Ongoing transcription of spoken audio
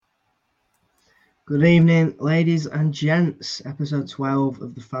Good evening, ladies and gents. Episode 12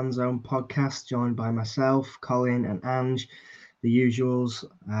 of the Fanzone Podcast, joined by myself, Colin, and Ange, the usuals.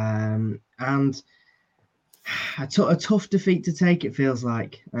 And a tough defeat to take, it feels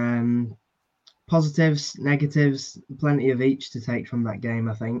like. Positives, negatives, plenty of each to take from that game,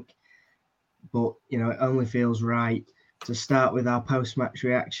 I think. But, it only feels right to start with our post-match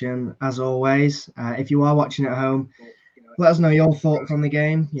reaction. As always, if you are watching at home, let us know your thoughts on the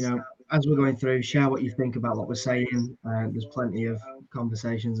game. As we're going through, share what you think about what we're saying. There's plenty of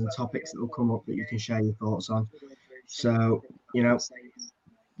conversations and topics that will come up that you can share your thoughts on. So,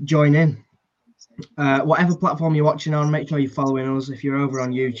 join in. Whatever platform you're watching on, make sure you're following us. If you're over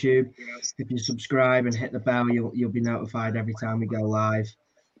on YouTube, if you subscribe and hit the bell, you'll be notified every time we go live.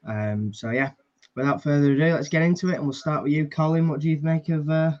 So yeah, without further ado, let's get into it, and we'll start with you, Colin. What do you make of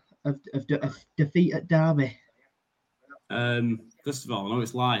defeat at Derby? First of all, I know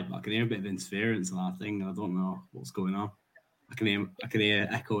it's live, but I can hear a bit of interference on that thing. I don't know what's going on. I can hear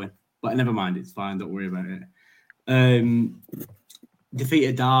echoing, but never mind. It's fine. Don't worry about it. Defeat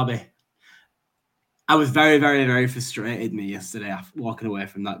at Derby. I was very, very, very frustrated yesterday after walking away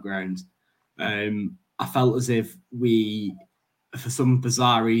from that ground. I felt as if we, for some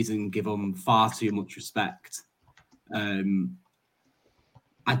bizarre reason, give them far too much respect. I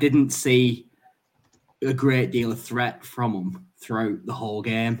didn't see a great deal of threat from them throughout the whole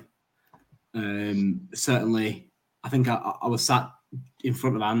game. Certainly, I think I was sat in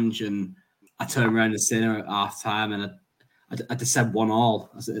front of Ange and I turned around the cinema at half time and I just said 1-1.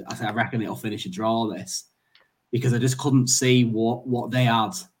 I said, I reckon it'll finish a draw, this, because I just couldn't see what they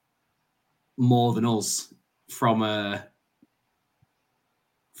had more than us from an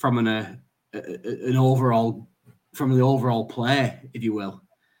overall, from the overall play, if you will.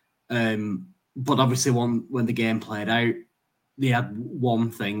 But obviously, when the game played out, they had one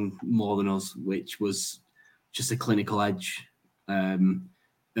thing more than us, which was just a clinical edge, and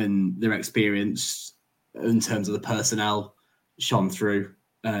their experience in terms of the personnel shone through.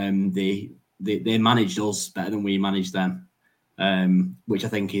 They managed us better than we managed them, which I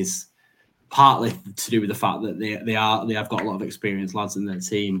think is partly to do with the fact that they have got a lot of experienced lads in their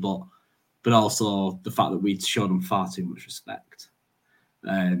team, but also the fact that we showed them far too much respect.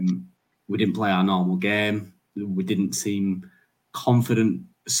 We didn't play our normal game. We didn't seem confident.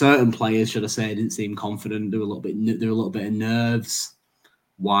 Certain players, should I say, didn't seem confident. There were a little bit of nerves.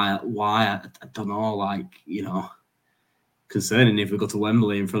 Why? I don't know. Concerning if we go to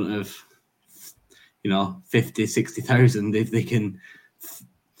Wembley in front of 50, 60,000, if they can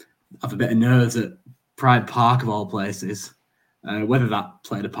have a bit of nerves at Pride Park of all places. Whether that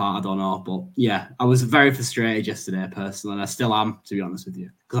played a part, I don't know. But yeah, I was very frustrated yesterday, personally, and I still am, to be honest with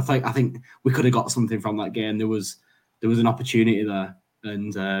you, because I think we could have got something from that game. There was an opportunity there,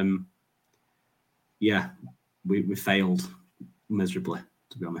 and we failed miserably,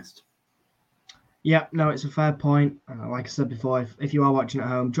 to be honest. Yeah, no, it's a fair point. Like I said before, if you are watching at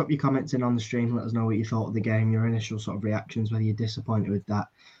home, drop your comments in on the stream. Let us know what you thought of the game, your initial sort of reactions, whether you're disappointed with that,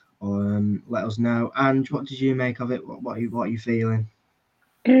 or let us know. And what did you make of it? What are you feeling?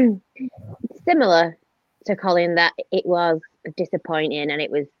 Similar to Colin, that it was disappointing and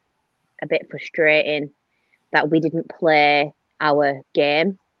it was a bit frustrating that we didn't play our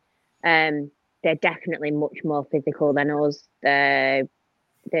game. They're definitely much more physical than us. They're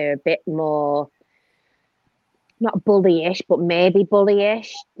a bit more, not bullyish, but maybe bullyish.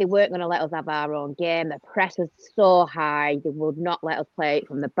 They weren't going to let us have our own game. The press was so high. They would not let us play it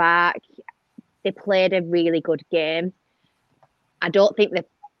from the back. They played a really good game. I don't think they're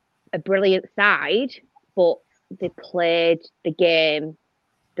a brilliant side, but they played the game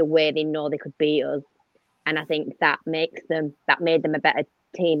the way they know they could beat us. And I think that made them a better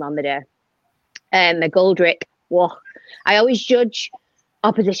team on the day. McGoldrick, I always judge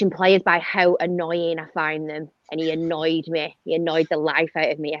opposition players by how annoying I find them. And he annoyed me. He annoyed the life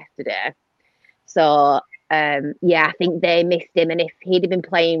out of me yesterday. So, I think they missed him. And if he'd have been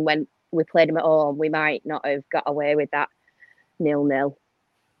playing when we played him at home, we might not have got away with that 0-0.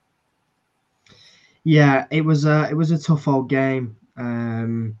 Yeah, it was a tough old game.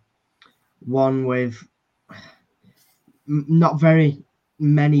 One with not very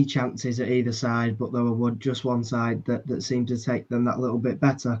many chances at either side, but there were just one side that seemed to take them that little bit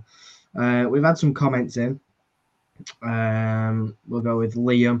better. We've had some comments in. We'll go with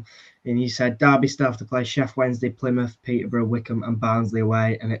Liam, and he said Derby still have to play Sheff Wednesday, Plymouth, Peterborough, Wickham and Barnsley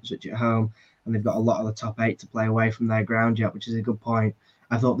away, and Ipswich at home, and they've got a lot of the top 8 to play away from their ground yet, which is a good point.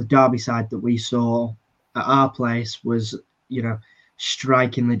 I thought the Derby side that we saw at our place was,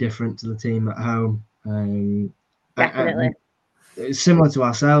 strikingly different to the team at home. Definitely. It's similar to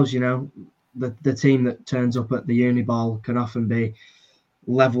ourselves, the team that turns up at the Uniball can often be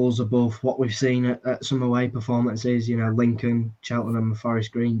levels above what we've seen at some away performances. Lincoln, Cheltenham,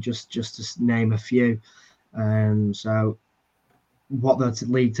 Forest Green, just to name a few. So what the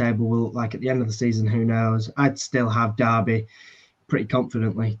league table will look like at the end of the season, who knows? I'd still have Derby pretty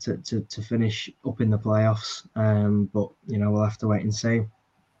confidently to finish up in the playoffs. But we'll have to wait and see.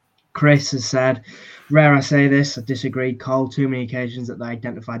 Chris has said, rare I say this, I disagree. Cole, too many occasions that they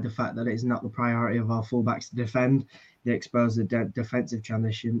identified the fact that it is not the priority of our fullbacks to defend. They expose the defensive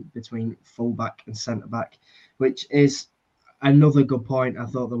transition between fullback and centre-back, which is another good point. I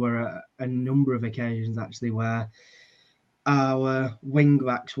thought there were a number of occasions actually where our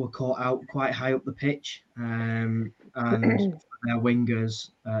wing-backs were caught out quite high up the pitch, and their wingers,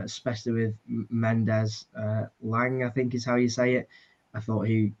 especially with Mendes Lang, I think is how you say it, I thought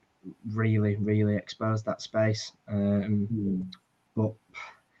he really, really exposed that space. But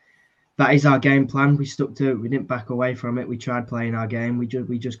that is our game plan. We stuck to it. We didn't back away from it. We tried playing our game. We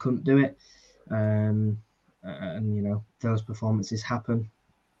just couldn't do it. And those performances happen.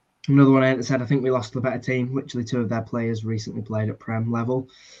 Another one I said, I think we lost the better team. Literally 2 of their players recently played at Prem level,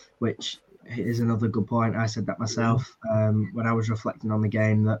 which is another good point. I said that myself when I was reflecting on the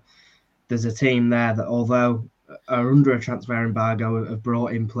game, that there's a team there that, although are under a transfer embargo, have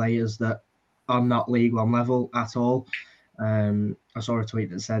brought in players that are not League One level at all. I saw a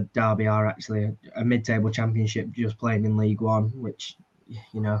tweet that said Derby are actually a mid-table championship just playing in League One, which,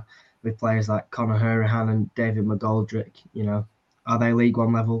 with players like Conor Hurahan and David McGoldrick, are they League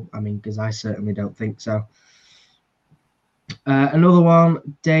One level? I mean, because I certainly don't think so. Another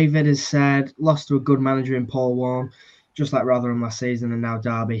one, David has said, lost to a good manager in Paul Warne, just like Rotherham last season, and now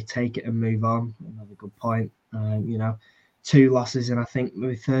Derby, take it and move on. Another good point. 2 losses in, I think,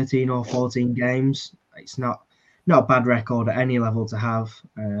 maybe 13 or 14 games. It's not a bad record at any level to have.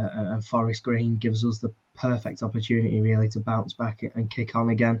 And Forest Green gives us the perfect opportunity, really, to bounce back and kick on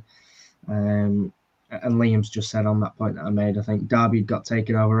again. And Liam's just said on that point that I made, I think Derby got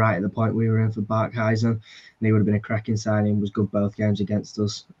taken over right at the point we were in for Barkhuizen, and he would have been a cracking signing. Was good both games against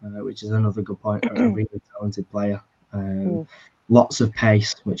us, which is another good point. A really talented player. Lots of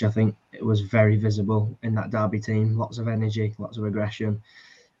pace, which I think it was very visible in that Derby team. Lots of energy, lots of aggression,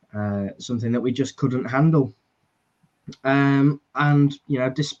 something that we just couldn't handle. And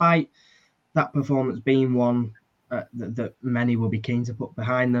despite that performance being one that many will be keen to put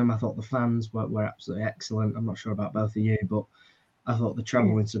behind them, I thought the fans were absolutely excellent. I'm not sure about both of you, but I thought the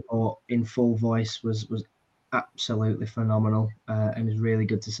travelling support in full voice was absolutely phenomenal, and is really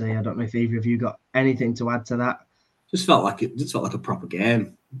good to see. I don't know if either of you got anything to add to that. Just felt like a proper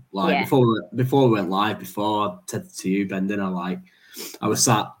game. Before we went live, before I said to you, Bendon, I was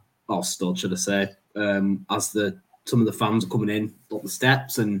sat, or stood, should I say, as some of the fans were coming in up the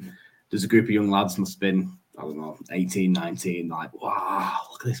steps, and there's a group of young lads, must have been, I don't know, 18, 19, like, wow,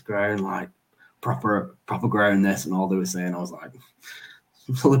 look at this ground, like proper ground, this, and all they were saying. I was like,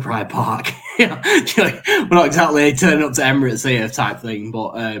 Fully Pride Park. We're not exactly turning up to Emirates here type thing,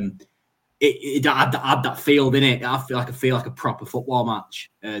 but it had that feel, didn't it? I feel like a proper football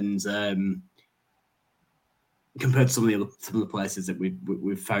match, and compared to some of the places that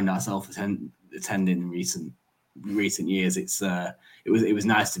we've found ourselves attending in recent years, it was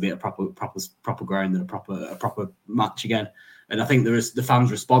nice to be at a proper ground and a proper match again. And I think the fans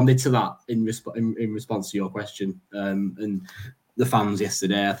responded to that in response to your question. And the fans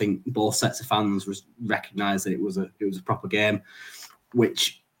yesterday, I think both sets of fans recognised that it was a proper game,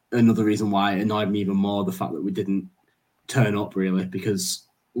 which another reason why it annoyed me even more, the fact that we didn't turn up, really, because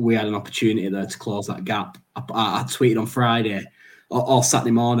we had an opportunity there to close that gap. I tweeted on Friday or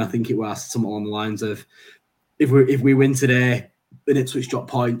Saturday morning, I think it was, something along the lines of, if we win today and Ipswich drop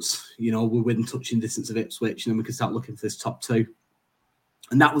points, we're within touching distance of Ipswich, and then we can start looking for this top 2.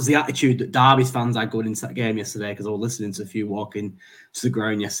 And that was the attitude that Derby's fans had going into that game yesterday, because I was listening to a few walking to the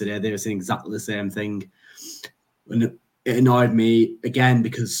ground yesterday. They were saying exactly the same thing. And it annoyed me again,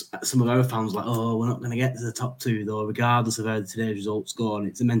 because some of our fans were like, oh, we're not going to get to the top 2, though, regardless of how today's results go. And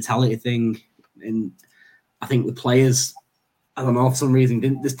it's a mentality thing. And I think the players, I don't know, for some reason,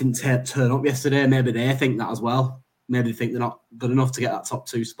 didn't turn up yesterday. Maybe they think that as well. Maybe they think they're not good enough to get that top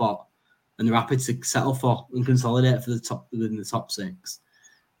 2 spot, and they're happy to settle for and consolidate for within the top 6.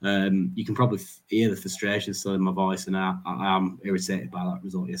 You can probably hear the frustration still in my voice, and I am irritated by that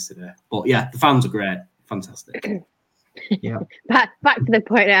result yesterday. But yeah, the fans are great, fantastic. Yeah. Back to the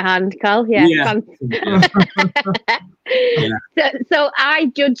point at hand, Carl. Yeah. So I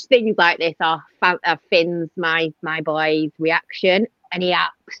judge things like this off Finn's, my boy's reaction, and he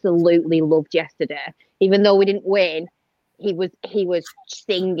absolutely loved yesterday. Even though we didn't win, he was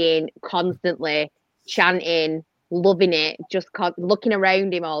singing constantly, chanting, loving it, just looking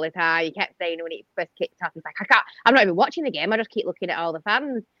around him all the time. He kept saying when he first kicked off, he's like, I'm not even watching the game. I just keep looking at all the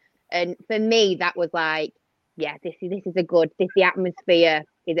fans. And for me, that was like, yeah, this is the atmosphere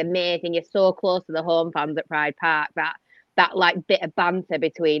is amazing. You're so close to the home fans at Pride Park. That like bit of banter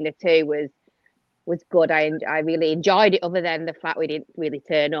between the two was good. I really enjoyed it. Other than the fact we didn't really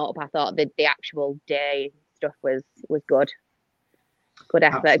turn up, I thought the actual day stuff was good. Good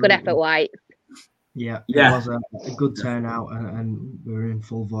effort. Absolutely. Good effort, White. Yeah, it was a good turnout, and we were in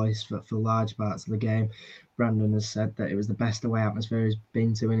full voice for large parts of the game. Brandon has said that it was the best away atmosphere he's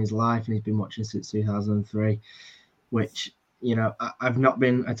been to in his life, and he's been watching since 2003, which, you know, I've not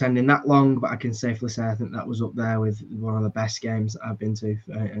been attending that long, but I can safely say I think that was up there with one of the best games that I've been to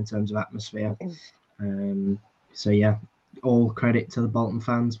in terms of atmosphere. So, yeah, all credit to the Bolton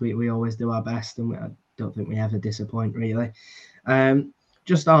fans. We always do our best, and I don't think we ever disappoint, really.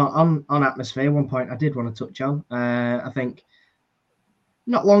 Just on atmosphere, one point I did want to touch on. I think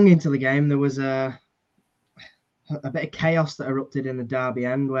not long into the game, there was a bit of chaos that erupted in the Derby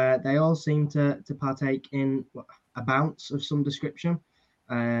end, where they all seemed to partake in a bounce of some description.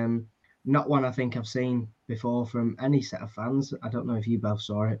 Not one I think I've seen before from any set of fans. I don't know if you both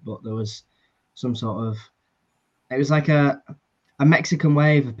saw it, but there was some sort of... It was like a Mexican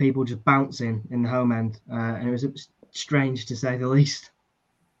wave of people just bouncing in the home end, and it was strange to say the least.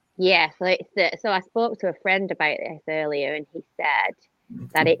 Yeah, so I spoke to a friend about this earlier, and he said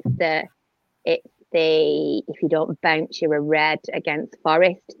that it's the if you don't bounce, you're a red against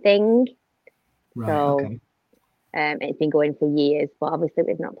Forest thing. Right. So, okay. It's been going for years, but obviously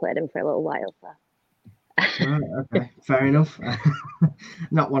we've not played them for a little while. So. Right. Okay. Fair enough.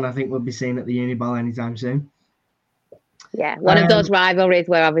 Not one I think we'll be seeing at the Uniball anytime soon. Yeah, one of those rivalries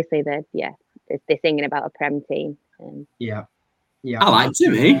where obviously they're singing about a Prem team. Yeah. I liked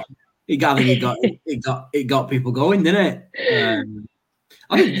him. It got people going, didn't it?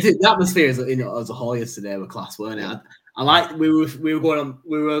 I think the atmosphere as a whole yesterday were class, weren't it? I like we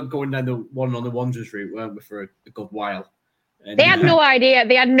were going down the one on the Wanderers route, weren't we, for a good while. And, they had no idea.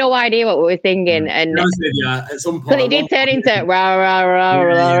 They had no idea what we were singing, and at some point, because it did turn into rah rah rah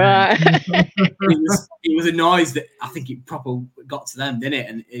rah rah. It was a noise that I think it proper got to them, didn't it?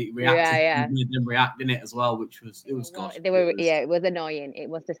 And it reacted. Yeah. It made them react, didn't it, as well? Which was good. It was annoying. It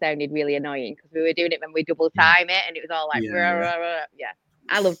must have sounded really annoying because we were doing it when we double time it, and it was all like rah rah rah. Yeah,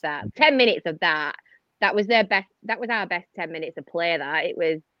 I loved that. 10 minutes of that. That was their best. That was our best 10 minutes of play.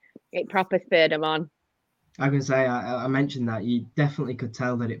 It proper spurred them on. I can say I mentioned that you definitely could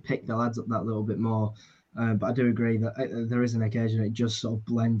tell that it picked the lads up that little bit more, but I do agree that there is an occasion it just sort of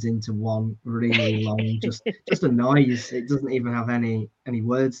blends into one really long, just a noise. It doesn't even have any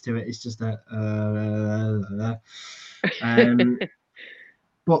words to it. It's just a.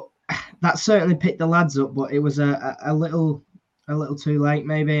 But that certainly picked the lads up. But it was a little too late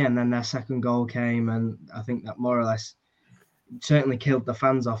maybe, and then their second goal came, and I think that more or less certainly killed the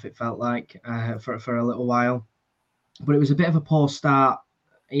fans off, it felt like, for a little while. But it was a bit of a poor start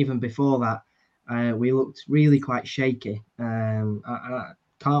even before that. We looked really quite shaky. I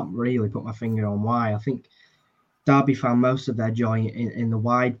can't really put my finger on why. I think Derby found most of their joy in the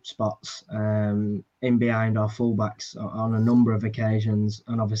wide spots, in behind our fullbacks on a number of occasions.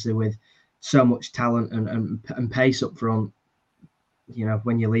 And obviously with so much talent and pace up front, you know,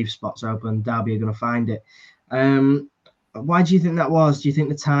 when you leave spots open, Derby are going to find it. Why do you think that was? Do you think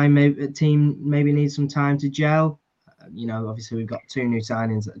the team maybe needs some time to gel? You know, obviously we've got 2 new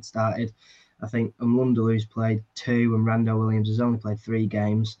signings that had started. I think Mlundalu's played 2 and Rando Williams has only played 3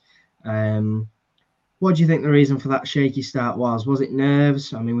 games. What do you think the reason for that shaky start was? Was it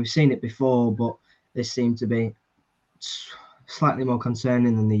nerves? I mean, we've seen it before, but this seemed to be slightly more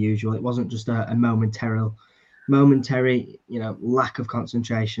concerning than the usual. It wasn't just a momentary, you know, lack of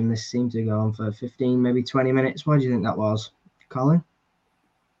concentration. This seemed to go on for 15, maybe 20 minutes. Why do you think that was, Colin?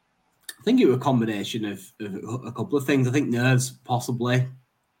 I think it was a combination of a couple of things. I think nerves, possibly,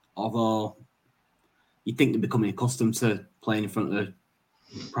 although you think they're becoming accustomed to playing in front of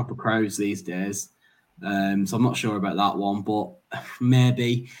proper crowds these days. So I'm not sure about that one, but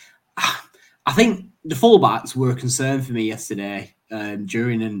maybe. I think the fullbacks were a concern for me yesterday,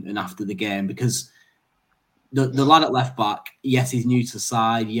 during and after the game, because the lad at left back, yes, he's new to the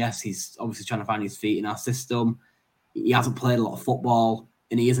side. Yes, he's obviously trying to find his feet in our system. He hasn't played a lot of football,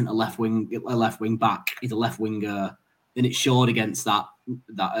 and he isn't a left wing back. He's a left winger, and it showed against that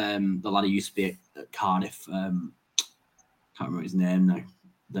the lad who used to be at Cardiff. Can't remember his name now.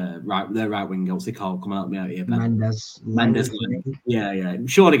 their right winger. What's he called? Come on, help me out here, Ben. Mendes. Yeah. I'm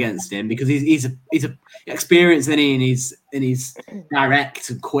short against him because he's a experienced and he's direct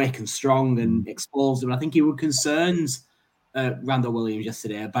and quick and strong and explosive. And I think he were concerns Randall Williams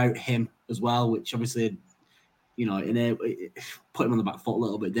yesterday about him as well, which obviously, it put him on the back foot a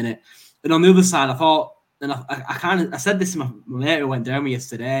little bit, didn't it? And on the other side, I thought, and I said this to my mate who went down with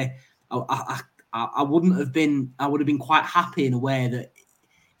yesterday. I would have been quite happy in a way that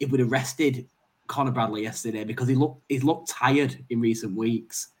it would have rested Conor Bradley yesterday because he's looked tired in recent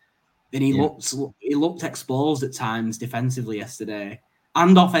weeks. Then he looked exposed at times defensively yesterday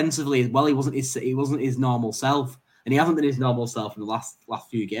and offensively as well. He wasn't his normal self, and he hasn't been his normal self in the last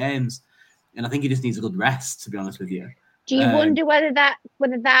few games. And I think he just needs a good rest, to be honest with you. Do you wonder whether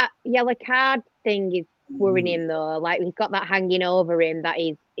that yellow card thing is worrying him though? Like he's got that hanging over him that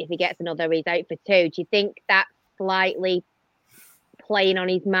if he gets another, he's out for 2. Do you think that's slightly playing on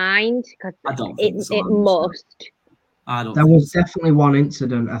his mind? Because I don't think so. It must. I don't. There was definitely one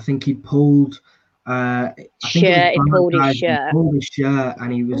incident. I think he pulled. He pulled his shirt,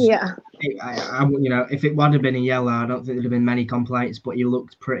 and he was. Yeah. If it would have been a yellow, I don't think there'd have been many complaints. But he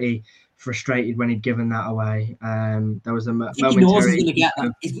looked pretty frustrated when he'd given that away. There was a momentary. He knows he's going to get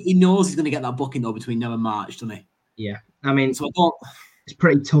that. He knows he's going to get that booking though between now and March, doesn't he? Yeah, I mean, so I thought it's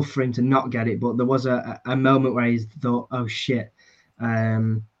pretty tough for him to not get it. But there was a moment where he thought, "Oh shit."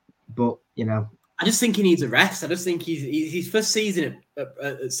 But I just think he needs a rest. I just think he's his first season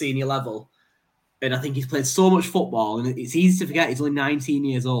at senior level, and I think he's played so much football, and it's easy to forget he's only 19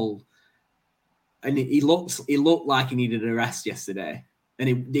 years old, and he looked like he needed a rest yesterday, and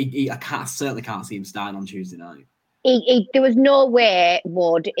I certainly can't see him starting on Tuesday night. There was no way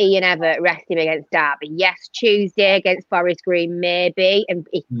would Ian Evatt rest him against Derby. Yes, Tuesday against Forest Green maybe, and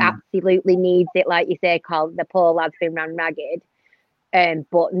he absolutely needs it, like you say, Colin. The poor lad's been ran ragged.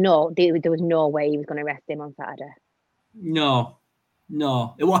 But no, there was no way he was going to rest him on Saturday. No.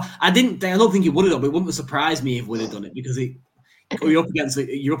 I don't think he would have done, but it wouldn't have surprised me if he would have done it because you're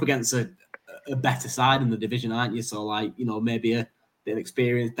up against a better side in the division, aren't you? So maybe a bit of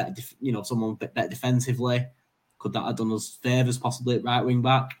experience, better, someone better defensively. Could that have done us favours possibly at right wing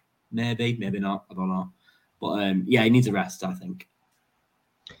back? Maybe not. I don't know. But he needs a rest, I think.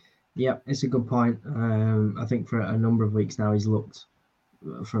 Yeah, it's a good point. I think for a number of weeks now he's looked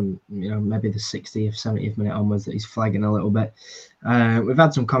from maybe the 60th, 70th minute onwards that he's flagging a little bit. We've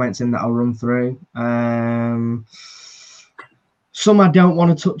had some comments in that I'll run through. Some I don't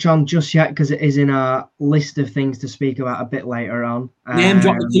want to touch on just yet because it is in our list of things to speak about a bit later on. Name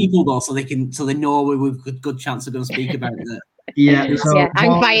drop the people though, so they know we've got a good chance of going to speak about it.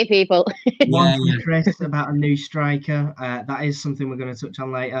 Fire people. One from Chris about a new striker. That is something we're going to touch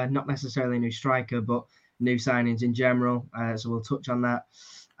on later. Not necessarily a new striker, but new signings in general. So we'll touch on that.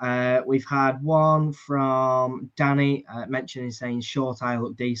 We've had one from Danny saying Shortire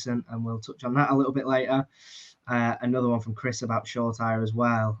looked decent, and we'll touch on that a little bit later. Another one from Chris about Shortire as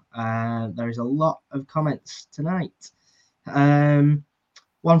well. There is a lot of comments tonight.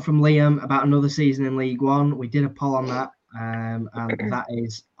 One from Liam about another season in League One. We did a poll on that. And that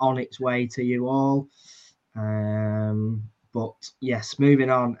is on its way to you all. But yes, moving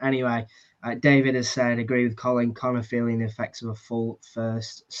on. Anyway, David has said, agree with Colin, Conor feeling the effects of a full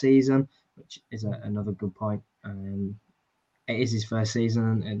first season, which is another good point. It is his first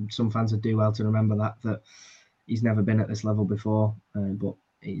season, and some fans would do well to remember that he's never been at this level before, but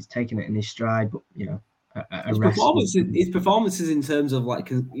he's taken it in his stride. But his performances in terms of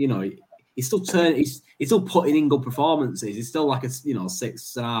he's still he's still putting in good performances. He's still like a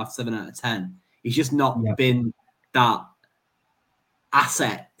 6.5, 7 out of 10. He's just not been that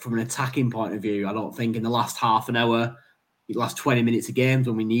asset from an attacking point of view. I don't think in the last half an hour, the last 20 minutes of games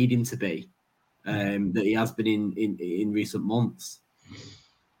when we need him to be, that he has been in recent months.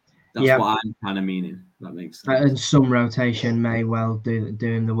 That's what I'm kind of meaning. That makes sense. And some rotation may well do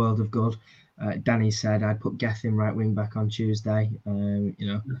him the world of good. Danny said I'd put Gethin right wing back on Tuesday.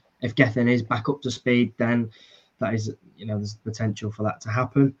 If Gethin is back up to speed, then that is, there's potential for that to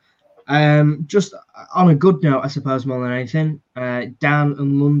happen. Just on a good note, I suppose, more than anything, Dan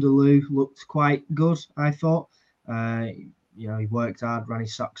and Lunderloo looked quite good, I thought. He worked hard, ran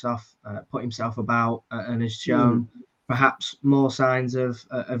his socks off, put himself about, and has shown perhaps more signs of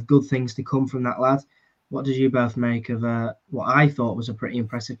good things to come from that lad. What did you both make of what I thought was a pretty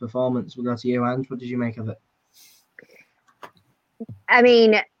impressive performance? We'll go to you, Ange. What did you make of it? I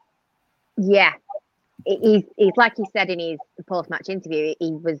mean, yeah, he's like he said in his post-match interview,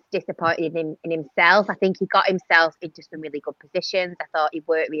 he was disappointed in himself. I think he got himself into some really good positions. I thought he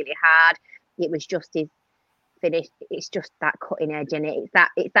worked really hard. It was just his finish. It's just that cutting edge, and it's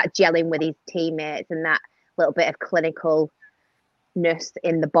that gelling with his teammates and that little bit of clinicalness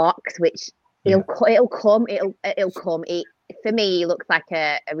in the box, which it'll come. For me, he looks like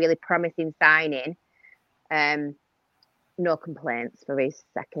a really promising signing. No complaints for his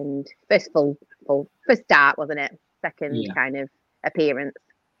first start, wasn't it? Second kind of appearance.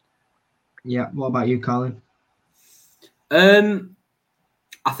 Yeah. What about you, Colin?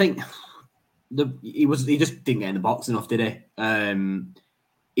 I think he just didn't get in the box enough, did he?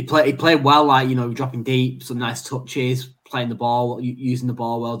 He played well, like, you know, dropping deep, some nice touches, playing the ball, using the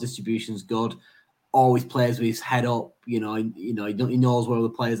ball well, distribution's good. Always plays with his head up, you know, he knows where the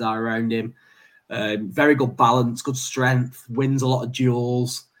players are around him. Very good balance, good strength, wins a lot of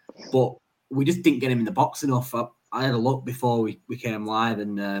duels, but we just didn't get him in the box enough. I had a look before we came live,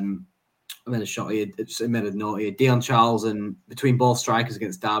 and I made a shot here. I made a note here. Dion Charles, and between both strikers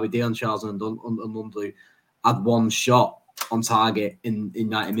against Derby, Dion Charles and Lundley had one shot on target in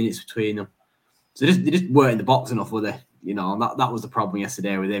 90 minutes between them. So they just weren't in the box enough, were they? You know, and that was the problem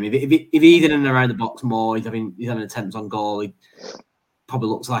yesterday with him. If he's in and around the box more, he's having attempts on goal. He probably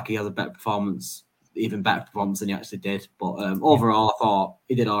looks like he has a better performance than he actually did. But overall, I thought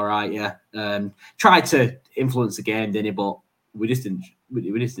he did all right. Yeah, tried to influence the game, didn't he? But we just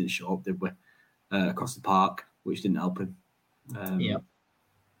didn't show up, did we? Across the park, which didn't help him.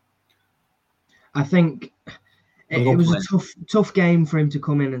 I think it was a tough game for him to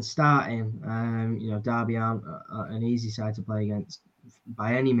come in and start in. You know, Derby aren't an easy side to play against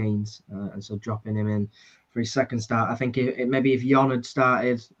by any means, and so dropping him in for his second start, I think maybe if Jon had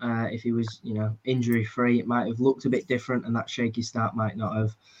started, if he was, you know, injury free, it might have looked a bit different, and that shaky start might not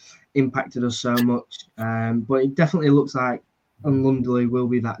have impacted us so much. But it definitely looks like Lundley will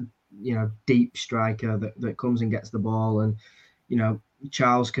be that, you know, deep striker that comes and gets the ball, and, you know,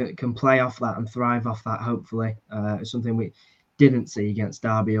 Charles can play off that and thrive off that, hopefully. It's something we didn't see against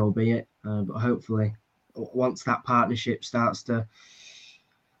Derby, albeit, but hopefully once that partnership starts to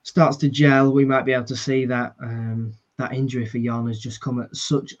gel, we might be able to see that that injury for Jon has just come at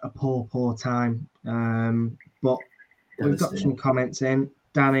such a poor time. But we've got some comments in.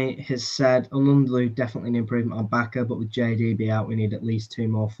 Danny has said, Lundley definitely an improvement on Bakker, but with JDB out, we need at least 2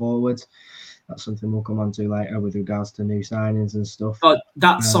 more forwards. That's something we'll come on to later with regards to new signings and stuff. Oh,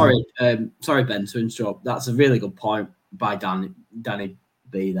 sorry, Ben, to interrupt. That's a really good point by Danny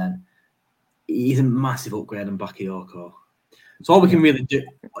B. Then he's a massive upgrade on Bakayoko. So all we can really do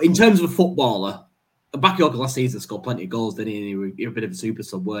in terms of a footballer, Bakayoko last season scored plenty of goals, didn't he? And he was a bit of a super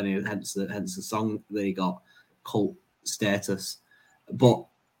sub, weren't he? Hence the song that he got cult status. But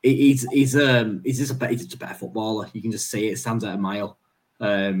he's just a better footballer. You can just see it stands out a mile.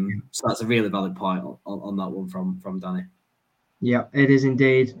 So that's a really valid point on that one from Danny. Yeah, it is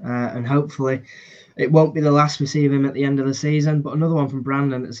indeed, and hopefully it won't be the last we see of him at the end of the season. But another one from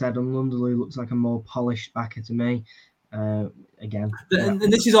Brandon that said, Lundley looks like a more polished backer to me. Again, and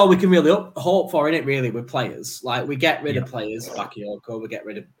this is all we can really hope for, in it. Really, with players, like we get rid of players, Bakayoko, we get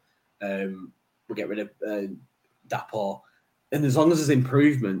rid of Dapo, and as long as there's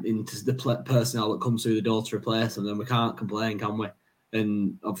improvement into the personnel that comes through the door to replace them, then we can't complain, can we?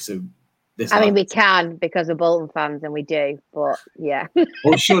 And obviously, we can because we're Bolton fans, and we do. But yeah,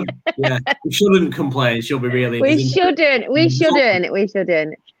 we shouldn't complain. Should we really? We shouldn't.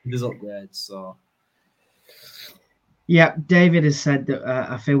 There's upgrades, so. Yeah, David has said that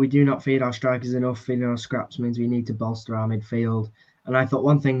I feel we do not feed our strikers enough. Feeding our scraps means we need to bolster our midfield. And I thought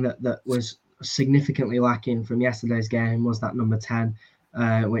one thing that was significantly lacking from yesterday's game was that number 10,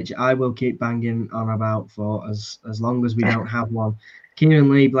 which I will keep banging on about for as long as we don't have one. Kieran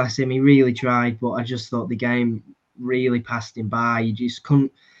Lee, bless him, he really tried, but I just thought the game really passed him by. You just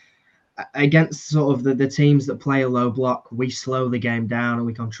couldn't. Against sort of the teams that play a low block, we slow the game down and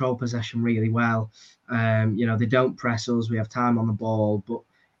we control possession really well. You know, they don't press us. We have time on the ball, but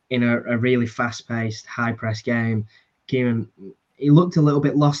in a really fast-paced, high-press game, Kieran, he looked a little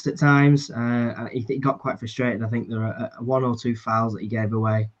bit lost at times. He got quite frustrated. I think there are 1 or 2 fouls that he gave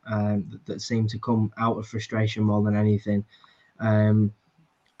away that seemed to come out of frustration more than anything. And,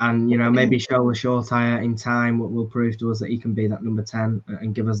 you know, maybe Shola Shortire in time will prove to us that he can be that number 10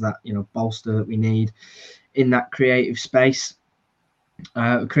 and give us that, you know, bolster that we need in that creative space.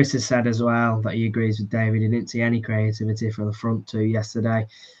 Chris has said as well that he agrees with David. He didn't see any creativity for the front 2 yesterday,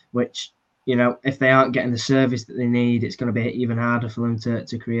 which, you know, if they aren't getting the service that they need, it's going to be even harder for them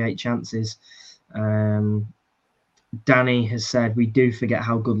to create chances. Danny has said, we do forget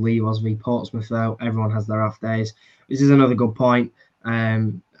how good Lee was v Portsmouth, though. Everyone has their off days. This is another good point.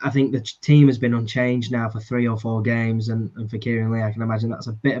 I think the team has been unchanged now for 3 or 4 games, and for Kieran Lee, I can imagine that's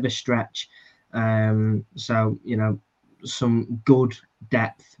a bit of a stretch. So, some good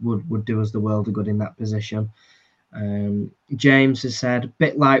depth would do us the world of good in that position. James has said, a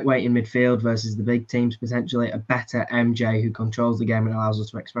bit lightweight in midfield versus the big teams, potentially a better MJ who controls the game and allows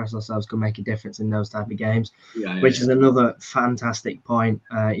us to express ourselves could make a difference in those type of games, which is another fantastic point.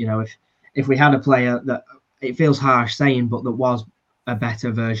 If we had a player that, it feels harsh saying, but that was a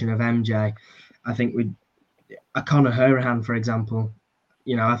better version of MJ, I think a Conor Hourihane, for example,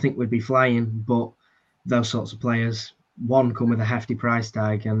 I think we'd be flying, but those sorts of players, one, come with a hefty price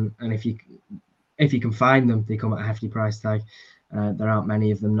tag, and if you can find them, they come at a hefty price tag. There aren't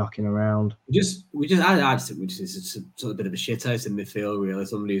many of them knocking around. I just think it's a sort of bit of a shithouse in midfield, really.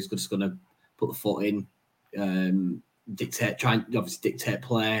 Somebody who's just going to put the foot in, try and obviously dictate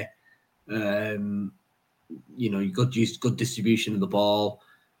play. Good distribution of the ball.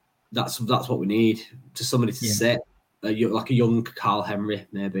 That's what we need. To somebody to sit, like a young Carl Henry,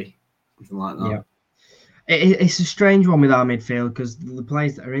 maybe something like that. Yeah. It's a strange one with our midfield because the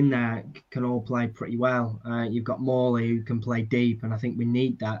players that are in there can all play pretty well. You've got Morley who can play deep, and I think we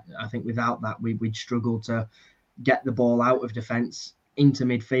need that. I think without that, we'd struggle to get the ball out of defence into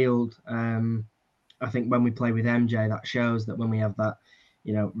midfield. I think when we play with MJ, that shows that when we have that,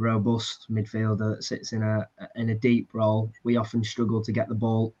 robust midfielder that sits in a deep role, we often struggle to get the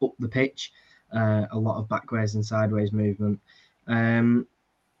ball up the pitch. A lot of backways and sideways movement.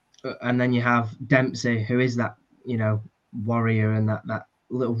 And then you have Dempsey, who is that, warrior and that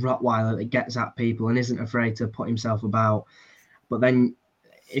little Rottweiler that gets at people and isn't afraid to put himself about. But then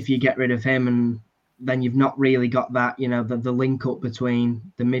if you get rid of him, and then you've not really got that, the link up between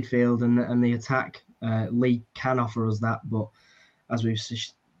the midfield and the attack. Lee can offer us that, but as we've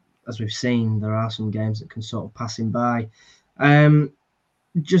seen, there are some games that can sort of pass him by.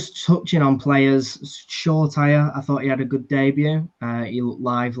 Just touching on players, Shortire, I thought he had a good debut. He looked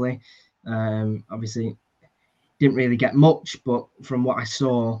lively. Obviously, didn't really get much, but from what I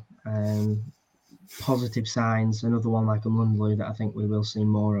saw, positive signs. Another one like a Lundley that I think we will see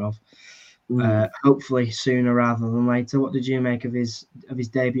more of. Hopefully sooner rather than later. What did you make of his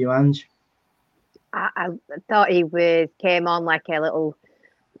debut, Ange? I thought he came on like a little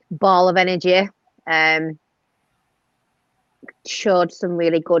ball of energy. Showed some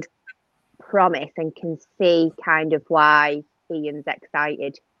really good promise and can see kind of why Ian's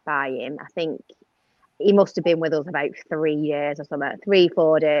excited by him. I think he must have been with us about 3 years or something,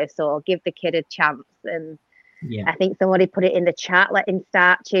 3-4 days. So give the kid a chance. And I think somebody put it in the chat, let him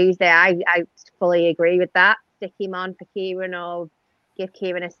start Tuesday. I fully agree with that. Stick him on for Kieran or give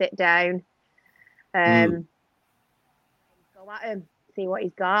Kieran a sit down. Go at him, see what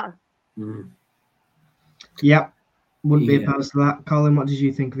he's got. Yep. Wouldn't be opposed to that. Colin, what did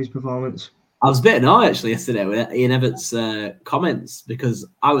you think of his performance? I was a bit annoyed actually yesterday with Ian Everett's comments because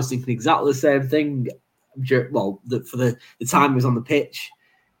I was thinking exactly the same thing. For the time he was on the pitch,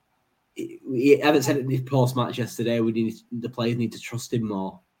 Everett said it in his post-match yesterday, the players need to trust him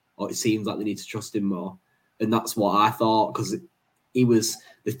more, or it seems like they need to trust him more. And that's what I thought, because he was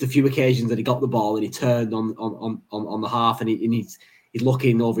the few occasions that he got the ball and he turned on the half and he's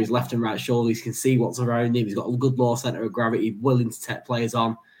looking over his left and right shoulders. He can see what's around him. He's got a good low centre of gravity, willing to take players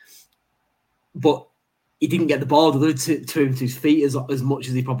on. But he didn't get the ball to him to his feet as much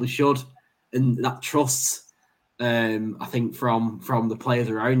as he probably should. And that trust, I think, from the players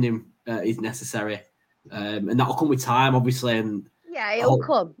around him is necessary. And that'll come with time, obviously. And yeah, it'll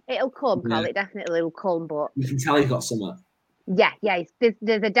come. It'll come, Colin. It definitely will come. But you can tell he's got something. Yeah.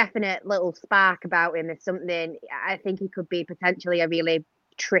 There's a definite little spark about him. There's something. I think he could be potentially a really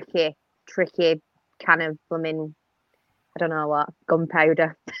tricky kind of blooming, I don't know what,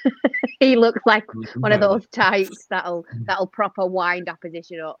 gunpowder. He looks like one of those types that'll proper wind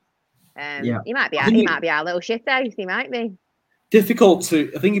opposition up. He might be our little shithouse. He might be I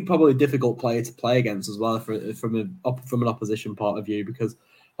think he's probably a difficult player to play against as well from an opposition point of view, because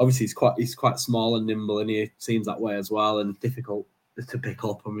obviously he's quite small and nimble, and he seems that way as well, and difficult to pick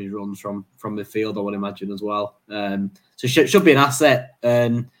up when he runs from midfield, I would imagine as well. So it should be an asset,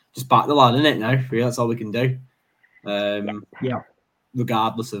 and just back the line, isn't it? Now, really, that's all we can do.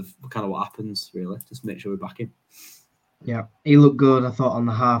 Regardless of kind of what happens, really, just make sure we're back in. Yeah, he looked good. I thought on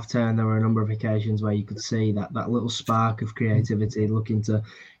the half turn there were a number of occasions where you could see that little spark of creativity, looking to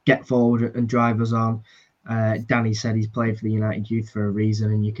get forward and drive us on. Danny said he's played for the United Youth for a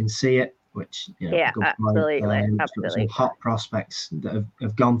reason, and you can see it. Which good absolutely. Some hot prospects that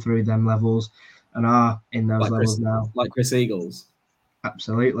have gone through them levels and are in those levels now, like Chris Eagles.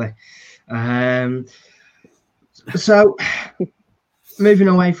 Absolutely. So. Moving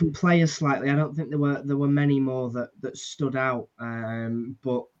away from players slightly, I don't think there were many more that stood out.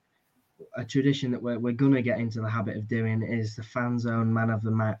 But a tradition that we're going to get into the habit of doing is the Fanzone Man of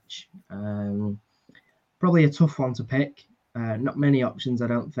the Match. Probably a tough one to pick. Not many options, I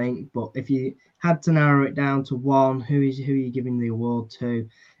don't think. But if you had to narrow it down to one, who are you giving the award to?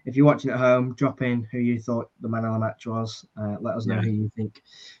 If you're watching at home, drop in who you thought the man of the match was. Let us know who you think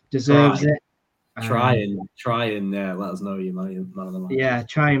deserves it. Try and let us know your man of the match. Yeah,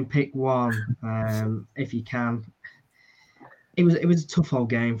 try and pick one if you can. It was a tough old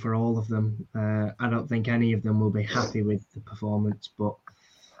game for all of them. I don't think any of them will be happy with the performance, but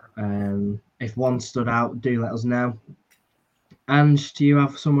if one stood out, do let us know. Ange, do you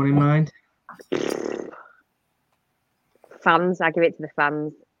have someone in mind? Fans, I give it to the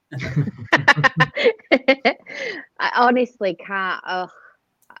fans. I honestly can't.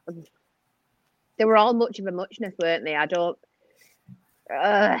 They were all much of a muchness, weren't they? I don't.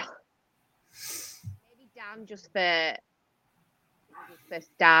 Maybe Dan just for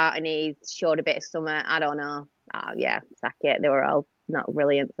start, and he showed a bit of summer. I don't know. Yeah, sack it. They were all not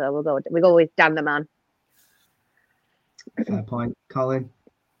brilliant, so we'll go with Dan the man. Fair point, Colin.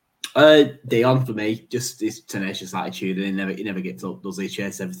 Dion for me, just his tenacious attitude, and he never gets up, does he?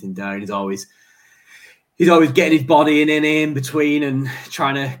 Chase everything down. He's always getting his body in between and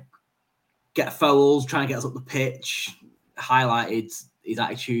trying to get fouls, trying to get us up the pitch. Highlighted his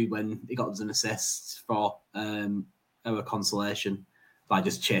attitude when he got us an assist for our consolation by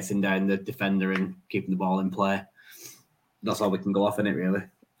just chasing down the defender and keeping the ball in play. That's all we can go off in it, really.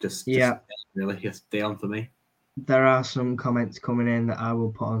 Just Dion for me. There are some comments coming in that I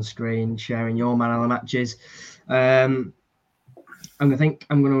will put on screen sharing your man of the matches. I'm going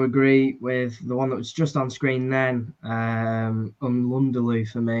to agree with the one that was just on screen then, Lunderloo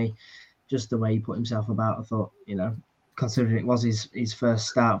for me. Just the way he put himself about, I thought, considering it was his first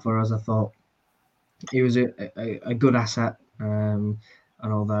start for us, I thought he was a good asset. And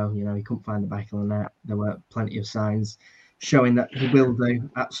although, he couldn't find the back of the net, there were plenty of signs showing that he will do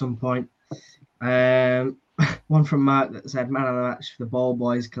at some point. One from Mark that said, man of the match for the ball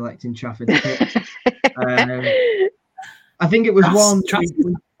boys collecting Trafford's pitch. I think it was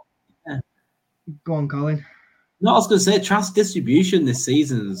Go on, Colin. No, I was going to say, Trafford's distribution this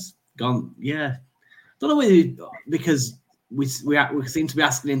season's gone, don't know whether because we seem to be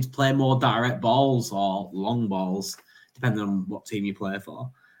asking him to play more direct balls or long balls, depending on what team you play for.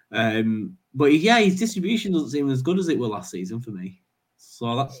 But his distribution doesn't seem as good as it was last season for me.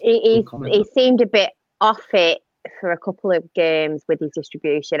 So that's he seemed a bit off it for a couple of games with his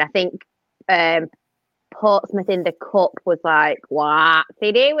distribution. I think Portsmouth in the cup was like, what's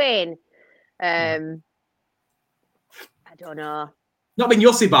he doing? I don't know. Not been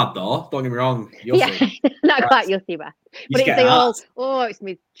Yossi bad though. Don't get me wrong. Yossi. Not quite Yossi bad. But it's it's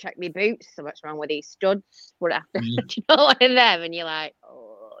me. Check me boots. So what's wrong with these studs? What after? Do you know one of them? And you're like,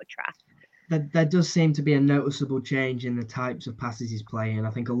 trash. There does seem to be a noticeable change in the types of passes he's playing.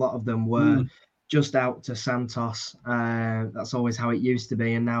 I think a lot of them were just out to Santos. That's always how it used to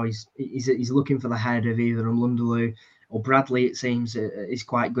be, and now he's looking for the head of either Lunderloo or Bradley. It seems is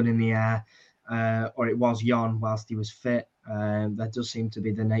quite good in the air, or it was Jon whilst he was fit. There does seem to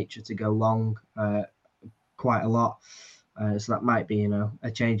be the nature to go long quite a lot, so that might be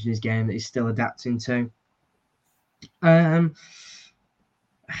a change in his game that he's still adapting to.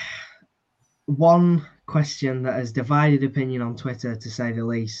 One question that has divided opinion on Twitter, to say the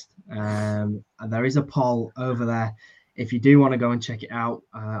least. And there is a poll over there if you do want to go and check it out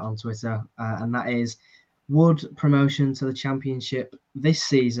on Twitter, and that is, would promotion to the Championship this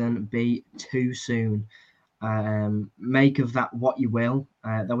season be too soon? Make of that what you will.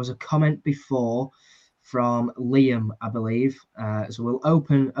 There was a comment before from Liam, I believe, so we'll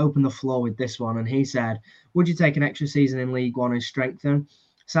open the floor with this one, and he said, would you take an extra season in League One and strengthen?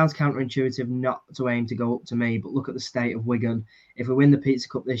 Sounds counterintuitive not to aim to go up to me, but look at the state of Wigan. If we win the Pizza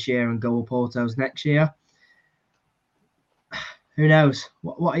Cup this year and go up Autos next year, who knows?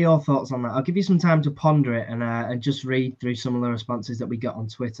 What are your thoughts on that? I'll give you some time to ponder it and just read through some of the responses that we got on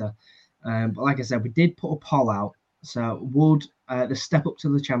Twitter. But like I said, we did put a poll out. So would the step up to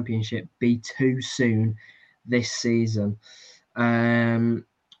the Championship be too soon this season?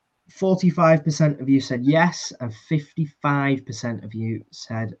 45% of you said yes, and 55% of you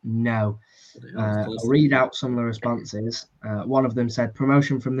said no. I'll read out some of the responses. One of them said,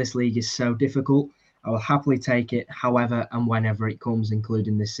 promotion from this league is so difficult. I will happily take it, however and whenever it comes,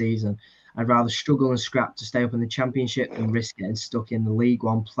 including this season. I'd rather struggle and scrap to stay up in the Championship than risk getting stuck in the League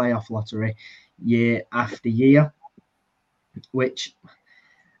One playoff lottery year after year, which,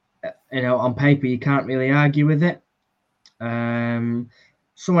 on paper, you can't really argue with it.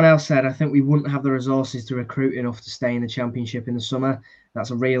 Someone else said, I think we wouldn't have the resources to recruit enough to stay in the Championship in the summer.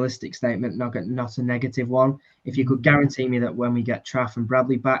 That's a realistic statement, not a negative one. If you could guarantee me that when we get Traff and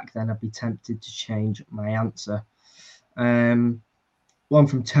Bradley back, then I'd be tempted to change my answer. One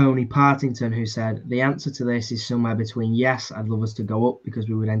from Tony Partington, who said, the answer to this is somewhere between yes, I'd love us to go up because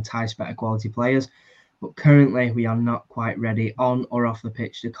we would entice better quality players, but currently we are not quite ready on or off the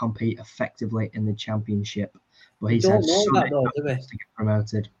pitch to compete effectively in the Championship. But he said, that though, do we? To get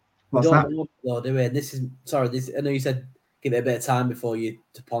promoted. What's that? Know, do we? This is I know you said give it a bit of time before you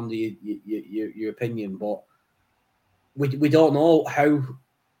to ponder your opinion, but we don't know how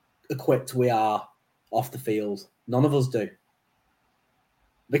equipped we are off the field. None of us do.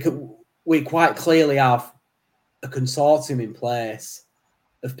 Because we quite clearly have a consortium in place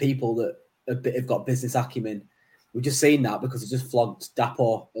of people that have got business acumen. We've just seen that because they just flogged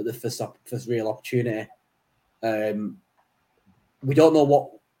Dapo at the first real opportunity. We don't know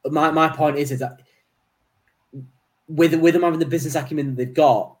what. My point is that with them having the business acumen that they've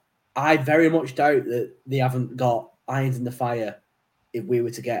got, I very much doubt that they haven't got irons in the fire if we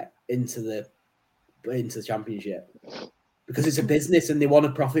were to get into the Championship. Because it's a business and they want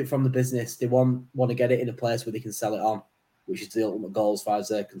to profit from the business. They want to get it in a place where they can sell it on, which is the ultimate goal as far as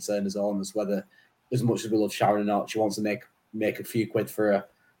they're concerned as owners. Whether, as much as we love Sharon or not, she wants to make a few quid for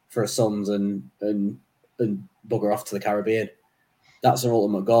her sons and bugger off to the Caribbean. That's her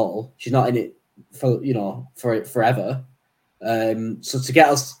ultimate goal. She's not in it for it forever. So to get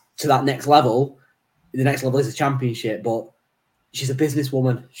us to that next level, the next level is a Championship, but she's a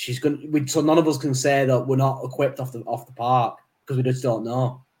businesswoman. So none of us can say that we're not equipped off the park because we just don't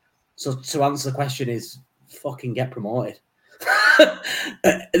know. So to answer the question is fucking get promoted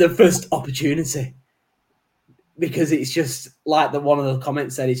the first opportunity, because it's just like one of the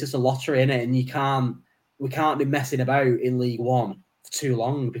comments said, it's just a lottery, innit? And we can't be messing about in League One for too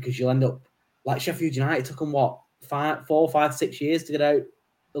long because you'll end up like Sheffield United. Took them 4, 5, 6 years to get out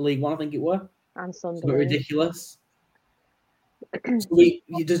the League One, I think it were. And Sunderland. It's ridiculous. So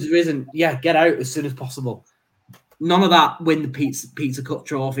get out as soon as possible. None of that win the pizza cup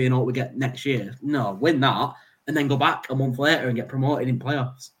trophy and all we get next year. No, win that and then go back a month later and get promoted in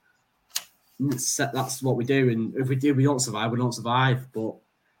playoffs. That's what we do. And if we don't survive, we don't survive. But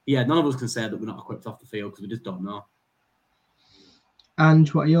yeah, none of us can say that we're not equipped off the field because we just don't know. And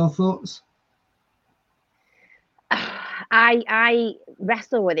what are your thoughts? I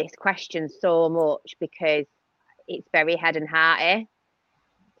wrestle with this question so much because it's very head and hearty.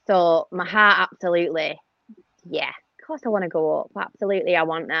 So my heart, absolutely, yeah, of course I want to go up. Absolutely, I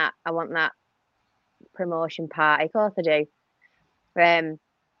want that. I want that promotion party. Of course I do.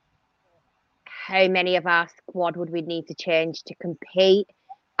 How many of our squad would we need to change to compete?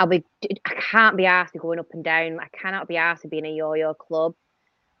 I can't be asked with going up and down. I cannot be asked with being a yo-yo club.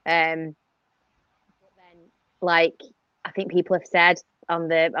 But then, like I think people have said on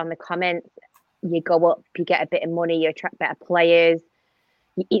the comments, you go up, you get a bit of money, you attract better players.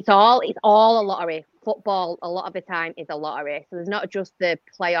 It's all a lottery. Football, a lot of the time, is a lottery. So there's not just the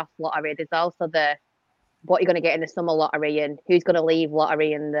playoff lottery. There's also the what you're going to get in the summer lottery and who's going to leave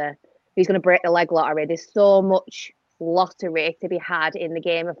lottery and who's going to break the leg lottery. There's so much lottery to be had in the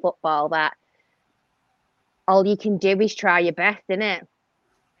game of football that all you can do is try your best, innit?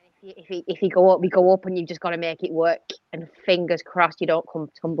 If you go up, we go up, and you've just got to make it work. And fingers crossed, you don't come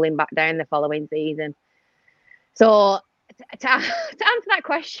tumbling back down the following season. So, to answer that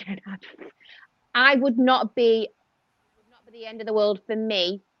question, I would not be the end of the world for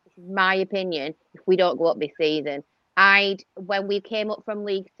me. This is my opinion. If we don't go up this season, when we came up from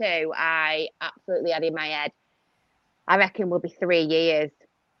League Two, I absolutely had in my head, I reckon we'll be 3 years.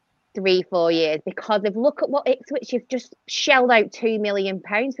 3-4 years, because look at what Ipswich have just shelled out £2 million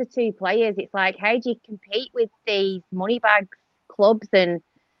for 2 players. It's like, how do you compete with these money bag clubs? And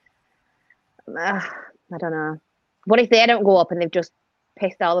I don't know. What if they don't go up and they've just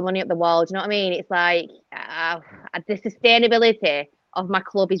pissed all the money up the wall? Do you know what I mean? It's like the sustainability of my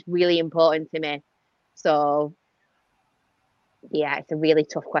club is really important to me. So yeah, it's a really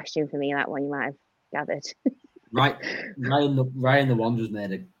tough question for me. That one, you might have gathered. Right, Ryan the Wanderers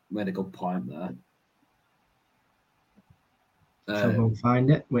made a good point there. So we'll find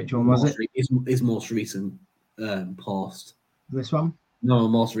it. Which one was it? His most recent post. This one? No, the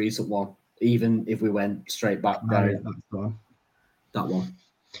most recent one. Even if we went straight back down. Yeah, that's the one. That one.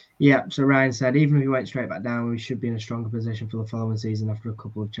 Yeah, so Ryan said, even if we went straight back down, we should be in a stronger position for the following season after a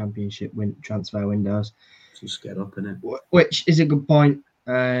couple of Championship transfer windows. Just get up in it. Which is a good point.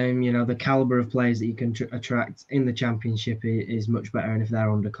 The caliber of players that you can attract in the Championship is much better, and if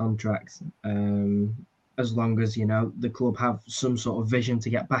they're under contract, as long as the club have some sort of vision to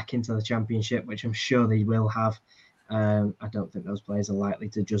get back into the Championship, which I'm sure they will have, I don't think those players are likely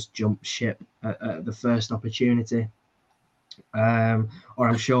to just jump ship at the first opportunity. Or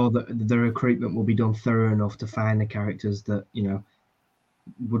I'm sure that the recruitment will be done thorough enough to find the characters that,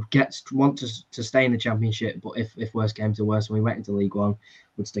 would want to stay in the Championship, but if worse came to worse and we went into League One,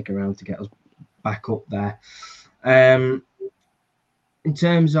 would stick around to get us back up there. In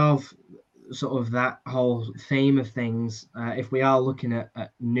terms of sort of that whole theme of things, if we are looking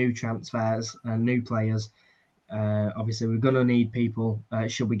at new transfers and new players, obviously we're going to need people.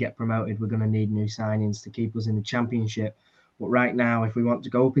 Should we get promoted, we're going to need new signings to keep us in the Championship. But right now, if we want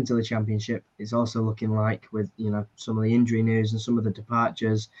to go up into the Championship, it's also looking like with some of the injury news and some of the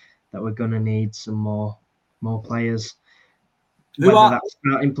departures that we're going to need some more players. Whether that's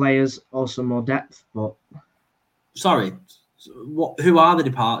starting players or some more depth. But sorry, who are the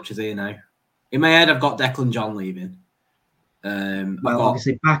departures here now? In my head, I've got Declan John leaving.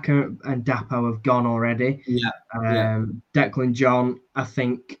 Obviously, Bakker and Dapo have gone already. Yeah. Declan John, I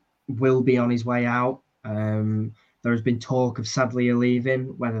think, will be on his way out. There has been talk of Sadlier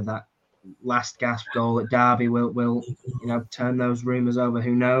leaving. Whether that last gasp goal at Derby will turn those rumours over,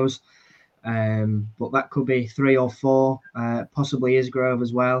 who knows? But that could be 3 or 4, possibly Isgrove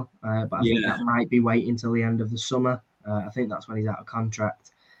as well. But I think that might be waiting till the end of the summer. I think that's when he's out of contract.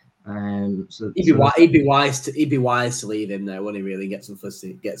 So he'd be wise to leave him there, wouldn't he? Really get some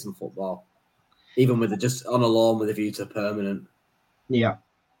football, even with just on a loan with a view to permanent. Yeah,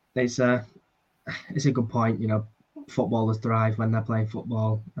 it's a good point. Footballers thrive when they're playing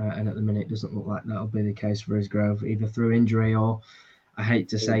football, and at the minute, it doesn't look like that'll be the case for Isgrove, either through injury or, I hate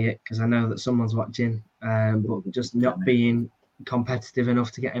to say it because I know that someone's watching, but just not being competitive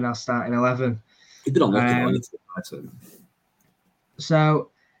enough to get in our starting 11. He did not look at it. So,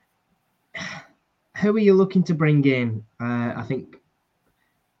 who are you looking to bring in? I think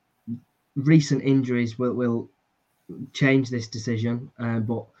recent injuries will change this decision,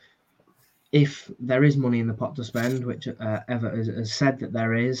 but if there is money in the pot to spend, which Everett has said that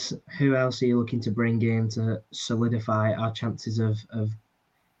there is, who else are you looking to bring in to solidify our chances of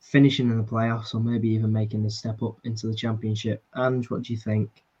finishing in the playoffs or maybe even making a step up into the Championship? Ange, what do you think?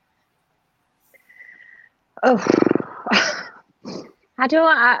 Oh, I don't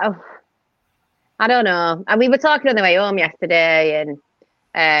know. And we were talking on the way home yesterday,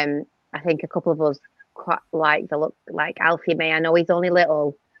 and I think a couple of us quite like the look like Alfie May. I know he's only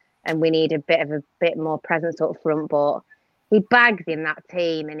little, and we need a bit more presence up front, but he bags in that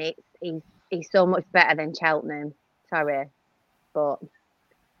team, and he's so much better than Cheltenham. Sorry, but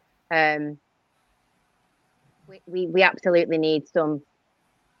we absolutely need some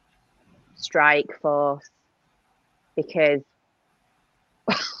strike force because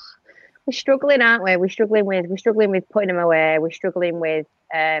we're struggling, aren't we? We're struggling with putting them away. We're struggling with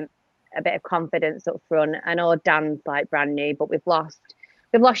a bit of confidence up front. I know Dan's like brand new, but we've lost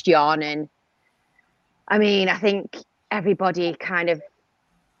Jon, and I mean, I think everybody kind of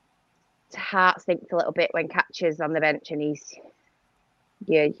heart sinks a little bit when Catcher's on the bench and he's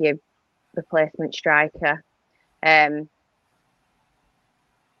your replacement striker.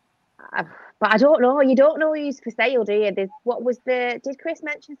 But I don't know. You don't know who's for sale, do you? Did Chris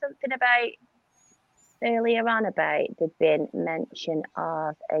mention something about earlier on about there'd been mention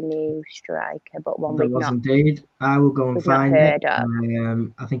of a new striker, but one there we've was not. Indeed. I will go and find it.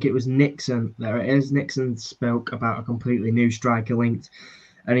 Of. I think it was Nixon. There it is. Nixon spoke about a completely new striker linked.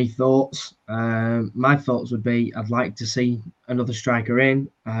 Any thoughts? My thoughts would be I'd like to see another striker in,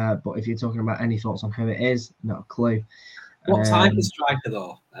 but if you're talking about any thoughts on who it is, not a clue. What type of striker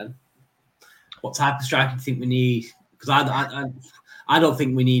though, then? What type of striker do you think we need? Because I don't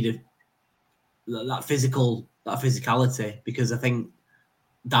think we need that physicality, because I think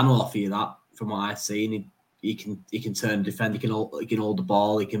Dan will offer you that from what I've seen. He can turn defend, he can hold the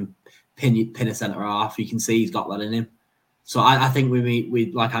ball, he can pin a centre half. You can see he's got that in him. So I think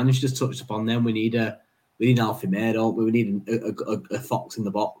we like Anish just touched upon them. We need Alfie May, don't we? We need a fox in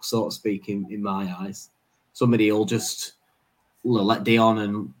the box, so to speak, in my eyes. Somebody who'll just let Dion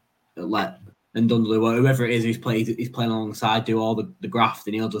and Dundee, whoever it is he's playing alongside, do all the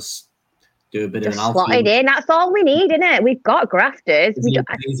grafting. He'll just do a bit of an Alfie. Slot it in. That's all we need, isn't it? We've got grafters.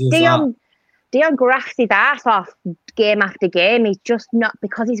 Dion grafts his ass off game after game. He's just not,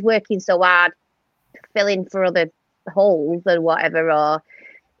 because he's working so hard, filling for other holes and whatever, or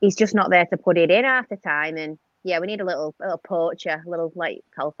he's just not there to put it in half the time. And yeah, we need a little poacher, a little, like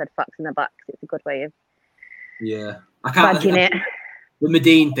Carl said, fox in the box. It's a good way of badging it. The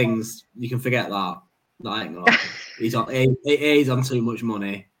Medine things, you can forget that. That ain't gonna happen. He's on too much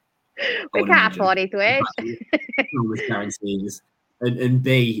money. We can't afford his wage. Guarantees. And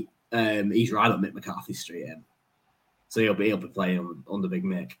B, he's right up Mick McCarthy Street. So he'll be playing under Big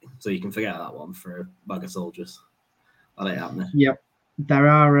Mick. So you can forget that one for a bag of soldiers. That ain't happening. Yep. There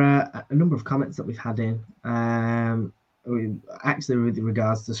are a number of comments that we've had in. Actually, with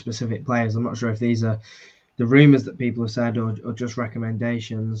regards to specific players, I'm not sure if these are the rumours that people have said or just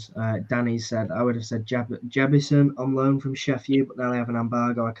recommendations. Danny said, I would have said Jebison on loan from Sheffield, but now they have an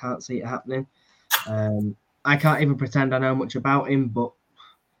embargo. I can't see it happening. I can't even pretend I know much about him, but,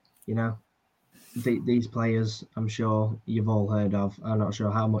 you know, these players, I'm sure you've all heard of. I'm not sure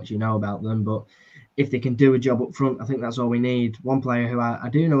how much you know about them, but if they can do a job up front, I think that's all we need. One player who I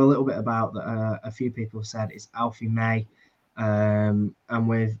do know a little bit about that a few people have said is Alfie May. And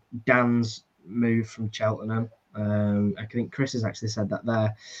with Dan's move from Cheltenham, I think Chris has actually said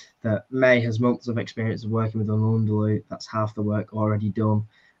that May has months of experience of working with Lundaloo. That's half the work already done.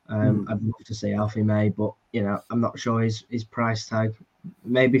 I'd love to see Alfie May, but, you know, I'm not sure his price tag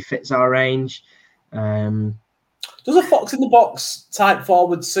maybe fits our range. Does a fox in the box type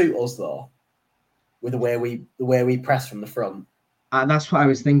forward suit us though? With the way we press from the front. That's what I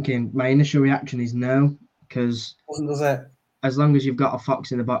was thinking. My initial reaction is no, because as long as you've got a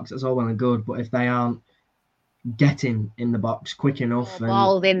fox in the box, that's all well and good. But if they aren't getting in the box quick enough,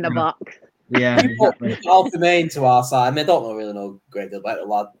 balls in the box. Yeah, exactly. Alfie May to our side. I mean, I don't really know a great deal about the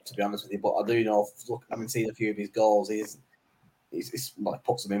lad, to be honest with you, but I do know. Look, I've been seeing a few of his goals. He's like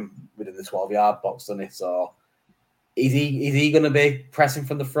puts them in within the 12-yard box, doesn't he? So is he going to be pressing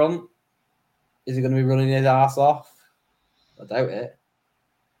from the front? Is he going to be running his ass off? I doubt it.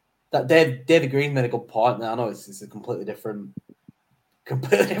 That David Green made a good point. Now I know it's a completely different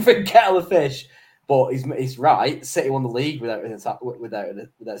kettle of fish, but he's right. City won the league without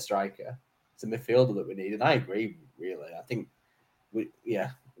a striker. It's a midfielder that we need, and I agree. Really, I think we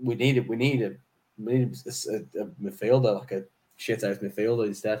need a midfielder, like a shit house midfielder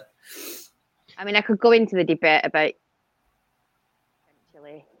instead. I mean, I could go into the debate about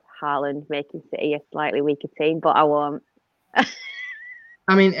potentially Haaland making City a slightly weaker team, but I won't.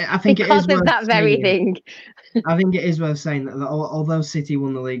 I mean, I think because it is of that very thing. I think it is worth saying that although City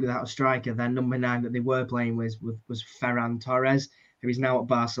won the league without a striker, their number 9 that they were playing with was Ferran Torres, who is now at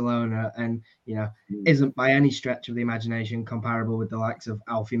Barcelona, and isn't by any stretch of the imagination comparable with the likes of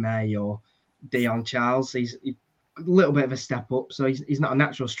Alfie May or Dion Charles. He's a little bit of a step up, so he's not a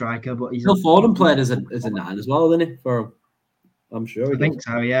natural striker, but he's. Phil Foden played as a 9 as well, didn't he? I'm sure. I think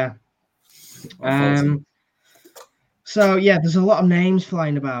so, yeah. So yeah, there's a lot of names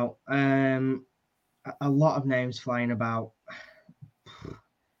flying about. A lot of names flying about.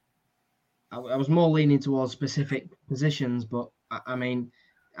 I was more leaning towards specific positions, but I mean,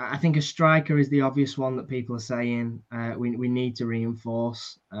 I think a striker is the obvious one that people are saying we need to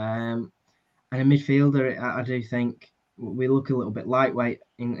reinforce. And a midfielder, I do think we look a little bit lightweight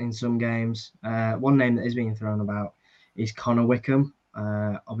in some games. One name that is being thrown about is Connor Wickham.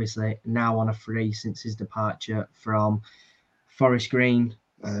 Obviously now on a free since his departure from Forest Green.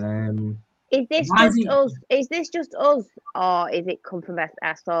 Is this just us, or is it come from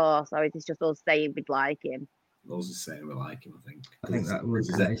our source, or is this just us saying we'd like him? Us are saying we like him, I think. I think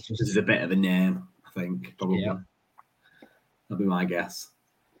this is a bit of a name, I think, probably. Yeah. That'd be my guess.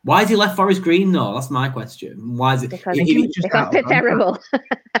 Why has he left Forest Green, though? That's my question. Why is it? Because they're terrible.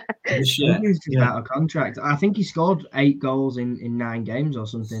 He's just out of contract. I think he scored 8 goals in 9 games or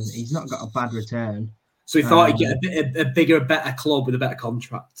something. He's not got a bad return. So he thought he'd get a bigger, better club with a better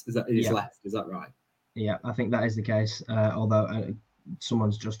contract. Is that he's left? Is that right? Yeah, I think that is the case. Although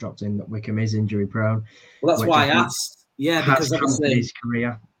someone's just dropped in that Wickham is injury prone. Well, that's why I asked. Yeah, because obviously his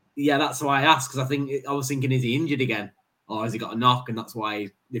career. Yeah, that's why I asked, because I was thinking, is he injured again, or has he got a knock, and that's why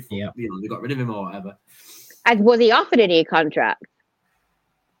they got rid of him or whatever. And was he offered a new contract?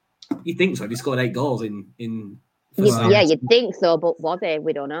 You think so? He scored 8 goals in. Yeah, you'd think so, but was he?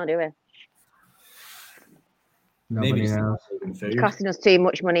 We don't know, do we? Nobody knows. It's costing us too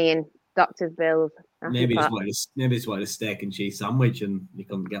much money in doctor's bills. Maybe it's wanted a steak and cheese sandwich and you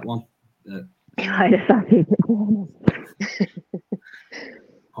couldn't get one. Who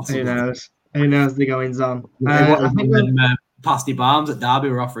knows? Who knows the goings on? I think pasty barms at Derby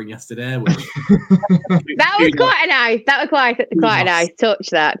were offering yesterday. That was quite nice. That was quite a nice touch.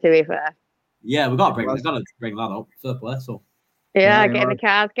 That, to be fair. Yeah, we got to bring that up. Fair play. So. Yeah, get the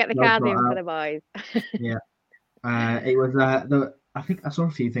cards in for the boys. Yeah. It was I think I saw a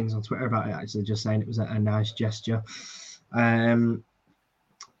few things on Twitter about it, actually, just saying it was a nice gesture. But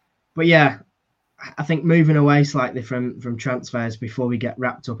yeah, I think moving away slightly from transfers before we get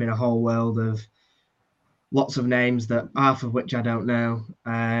wrapped up in a whole world of lots of names that half of which I don't know.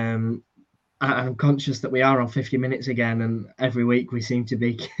 I'm conscious that we are on 50 minutes again, and every week we seem to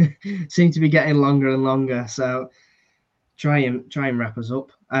be getting longer and longer. So try and wrap us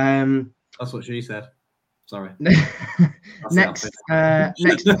up. That's what she said. Sorry. Next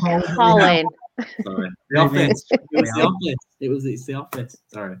poll. Colin. Sorry. The Office. It's The Office.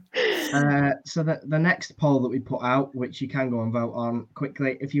 Sorry. So the next poll that we put out, which you can go and vote on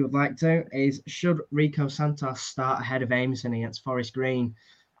quickly if you would like to, is should Rico Santos start ahead of Amerson against Forest Green?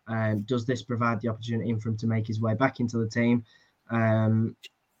 Does this provide the opportunity for him to make his way back into the team? And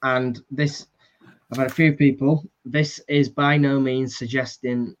this, I've had a few people. This is by no means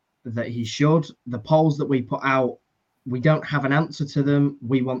suggesting that he should. The polls that we put out, we don't have an answer to them.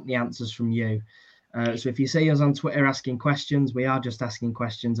 We want the answers from you. So if you see us on Twitter asking questions, we are just asking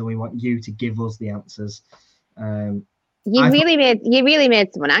questions, and we want you to give us the answers. You really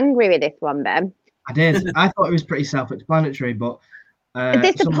made someone angry with this one, Ben. I did. I thought it was pretty self-explanatory, but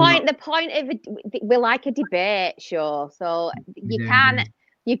this the point. The point of we're like a debate show, so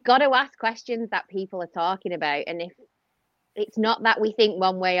you've got to ask questions that people are talking about, and if it's not that we think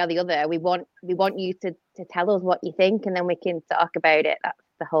one way or the other, we want you to tell us what you think, and then we can talk about it. That's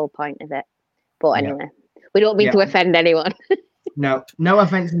the whole point of it. But anyway, we don't mean to offend anyone. No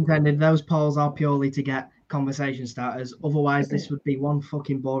offense intended. Those polls are purely to get conversation starters. Otherwise, this would be one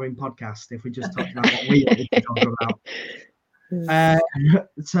fucking boring podcast if we just talked about what we wanted to talk about.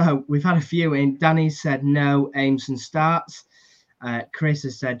 So we've had a few in. Danny said no, Amerson starts. Chris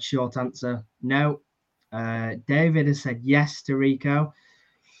has said short answer, no. David has said yes to Rico.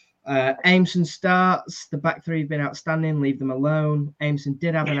 Amerson starts. The back three have been outstanding. Leave them alone. Amerson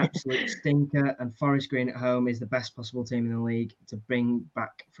did have an absolute stinker, and Forest Green at home is the best possible team in the league to bring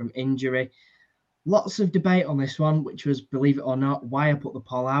back from injury. Lots of debate on this one, which was, believe it or not, why I put the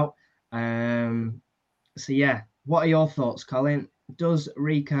poll out. So yeah, what are your thoughts, Colin? Does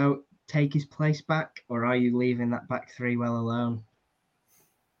Rico take his place back, or are you leaving that back three well alone?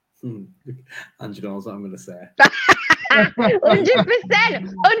 Andrew knows what I'm going to say. 100%.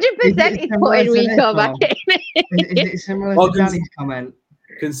 100% he's putting Rico back in. Is it similar to Danny's comment?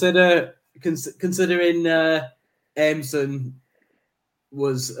 Considering Amerson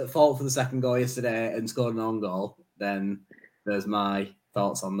was at fault for the second goal yesterday and scored an own goal, then there's my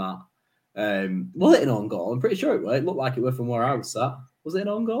thoughts on that. Was it an own goal? I'm pretty sure it was. It looked like it was from where I was sat. Was it an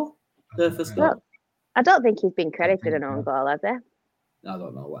own goal? The first goal? I don't think he's been credited an own goal, has he? I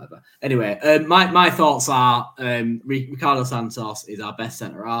don't know, whatever. Anyway, my thoughts are Ricardo Santos is our best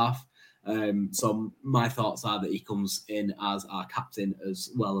centre-half. So my thoughts are that he comes in as our captain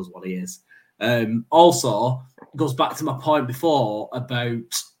as well as what he is. Also, goes back to my point before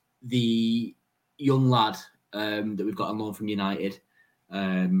about the young lad that we've got on loan from United.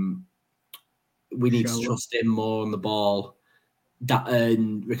 We need to trust him more on the ball.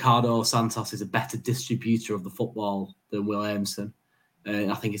 Ricardo Santos is a better distributor of the football than Will Amerson.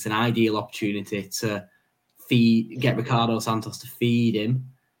 I think it's an ideal opportunity to get Ricardo Santos to feed him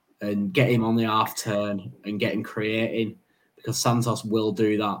and get him on the half turn and get him creating, because Santos will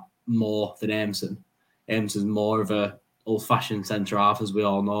do that more than Amerson. Amerson's more of a old-fashioned centre-half, as we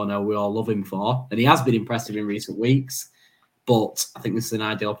all know now, we all love him for, and he has been impressive in recent weeks. But I think this is an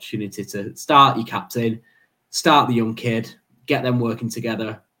ideal opportunity to start your captain, start the young kid, get them working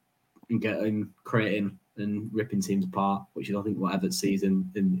together and get him creating and ripping teams apart, which is, I think, what Everett sees in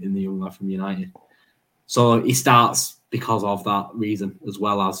the young lad from United. So he starts because of that reason, as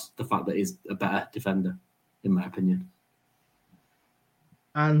well as the fact that he's a better defender, in my opinion.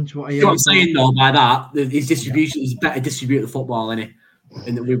 And what are you? What I'm saying though by that, his distribution is better distribute the football, isn't it?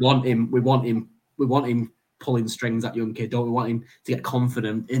 And we want him pulling strings at young kid. Don't we want him to get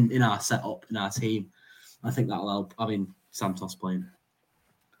confident in our setup, in our team? I think that'll help having Santos playing.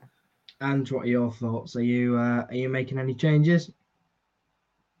 And what are your thoughts? Are you making any changes?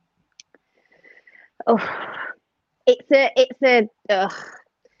 Oh, I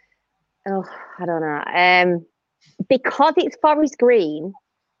don't know. Because it's Forest Green,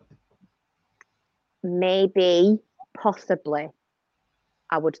 maybe, possibly,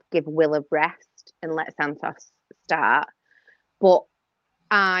 I would give Will a rest and let Santos start. But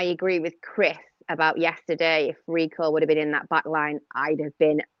I agree with Chris about yesterday. If Rico would have been in that back line, I'd have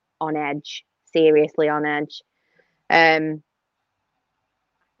been on edge, seriously on edge. I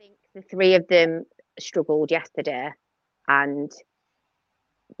think the three of them struggled yesterday, and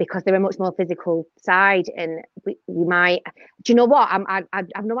because they're a much more physical side, and we might. Do you know what? I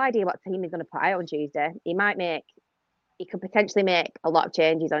have no idea what team he's going to put out on Tuesday. He could potentially make a lot of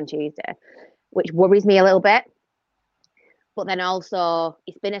changes on Tuesday, which worries me a little bit. But then also,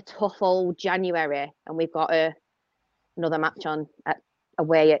 it's been a tough old January, and we've got another match on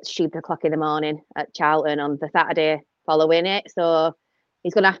away at 7:00 in the morning at Charlton on the Saturday following it. So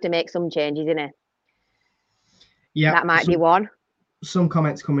he's going to have to make some changes, isn't he? Yeah, that might be one. Some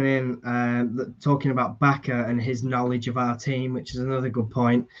comments coming in talking about Baka and his knowledge of our team, which is another good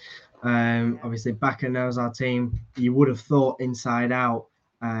point. Obviously, Baka knows our team. You would have thought inside out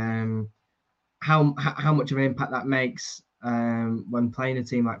how much of an impact that makes when playing a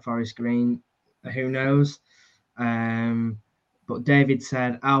team like Forest Green. Who knows? But David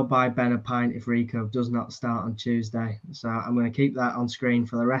said, I'll buy Ben a pint if Rico does not start on Tuesday. So I'm going to keep that on screen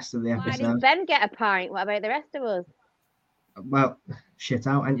for the rest of the Why episode. did Ben get a pint? What about the rest of us? Well, shit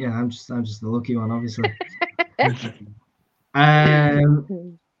out, ain't you? I'm just the lucky one, obviously.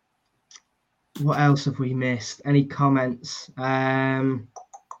 What else have we missed? Any comments?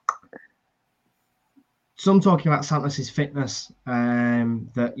 Some talking about Santos's fitness.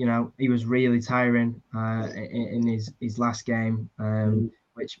 That he was really tiring in his last game,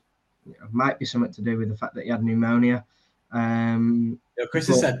 which might be something to do with the fact that he had pneumonia. Chris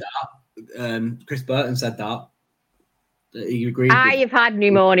has said that. Chris Burton said that. He agreed. I have had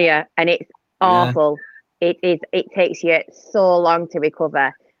pneumonia and it's awful. Yeah. It takes you so long to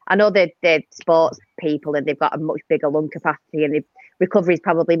recover. I know they're sports people and they've got a much bigger lung capacity and the recovery is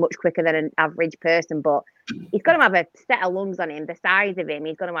probably much quicker than an average person, but he's got to have a set of lungs on him, the size of him.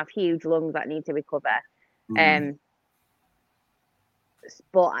 He's got to have huge lungs that need to recover.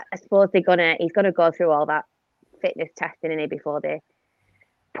 But I suppose he's gonna go through all that fitness testing in it before they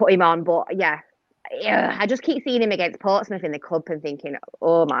put him on. But yeah, I just keep seeing him against Portsmouth in the cup and thinking,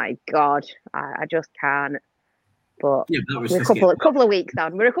 oh my God, I just can't. But we're a couple of weeks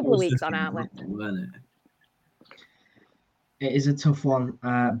on. We're a couple of weeks on, aren't we? It is a tough one,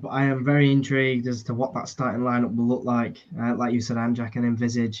 but I am very intrigued as to what that starting lineup will look like. Like you said, Ange, I can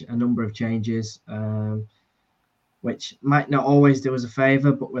envisage a number of changes, which might not always do us a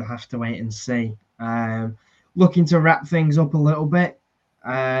favour, but we'll have to wait and see. Looking to wrap things up a little bit,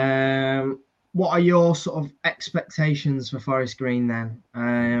 what are your sort of expectations for Forest Green then?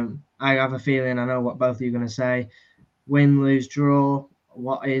 I have a feeling I know what both of you are going to say. Win, lose, draw.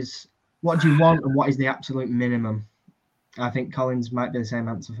 What do you want, and what is the absolute minimum? I think Colin's might be the same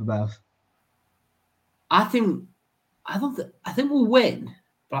answer for both. I think we'll win,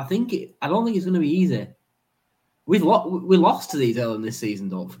 but I don't think it's going to be easy. We lost to these early in this season.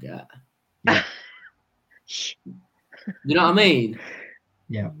 Don't forget. Yeah. You know what I mean?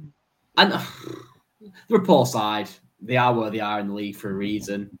 Yeah. And they're a poor side. They are where they are in the league for a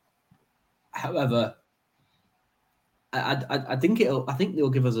reason. However, I think they'll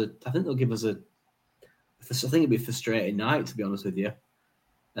give us a. I think it'll be a frustrating night, to be honest with you.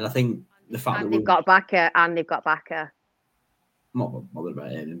 And I think the fact they've got Baka. Not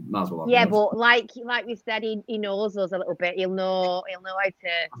about it. Might as well. Yeah, but like we said, he knows us a little bit. He'll know how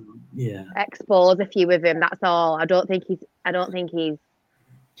to expose a few of them. That's all. I don't think he's.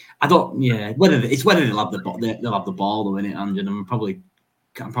 Yeah. Whether they'll have the ball though in it, and I'm probably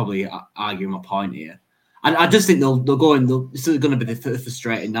arguing my point here. And I just think they'll go in. It's going to be the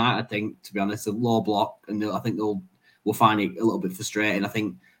frustrating night. I think, to be honest, a low block, and I think we'll find it a little bit frustrating. I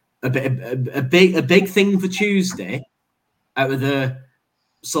think a big thing for Tuesday, out of the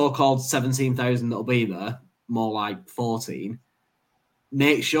so-called 17,000 that'll be there, more like 14.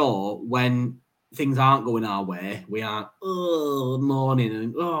 Make sure when things aren't going our way, we aren't moaning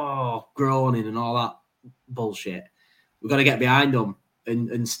and groaning and all that bullshit. We've got to get behind them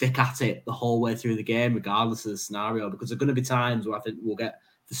and stick at it the whole way through the game, regardless of the scenario, because there are going to be times where I think we'll get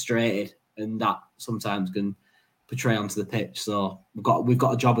frustrated, and that sometimes can portray onto the pitch. So we've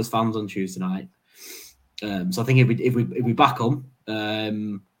got a job as fans on Tuesday night. So I think if we back them,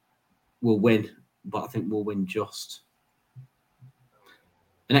 we'll win, but I think we'll win just.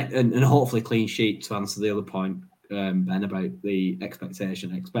 And hopefully clean sheet, to answer the other point, Ben, about the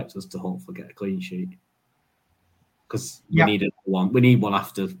expectation. I expect us to hopefully get a clean sheet. Because we need one. We need one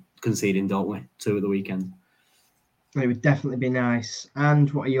after conceding, don't we? 2 at the weekend. It would definitely be nice.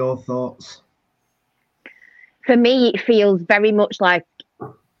 And what are your thoughts? For me, it feels very much like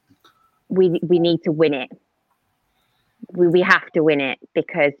we need to win it. We have to win it,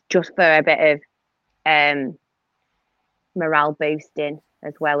 because just for a bit of morale boosting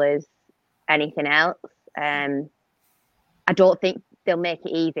as well as anything else. I don't think they'll make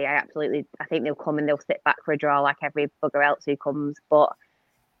it easy. I think they'll come and they'll sit back for a draw like every bugger else who comes. But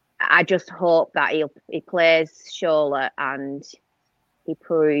I just hope that he plays Charlotte and he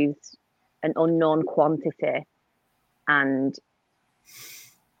proves an unknown quantity, and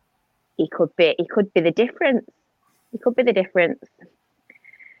he could be the difference. He could be the difference.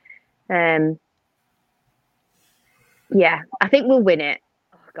 Yeah, I think we'll win it.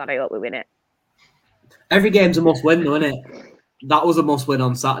 Oh God, I hope we win it. Every game's a must-win, though, isn't it? That was a must-win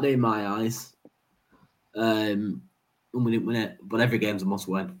on Saturday in my eyes. and we didn't win it. But every game's a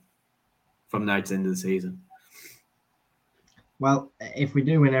must-win from now to the end of the season. Well, if we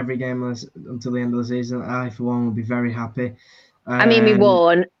do win every game until the end of the season, I, for one, will be very happy. I mean, we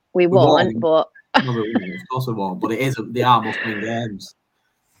won't, but... No, of course we won't, but they are must-win games.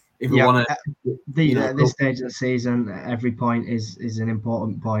 If we want to... At this stage of the season, every point is an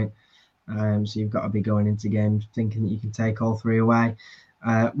important point. So you've got to be going into games thinking that you can take all 3 away.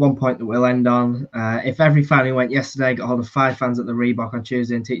 1 point that we'll end on. If every fan who went yesterday got hold of 5 fans at the Reebok on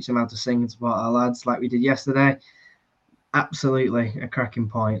Tuesday and teach them how to sing and support our lads like we did yesterday, absolutely a cracking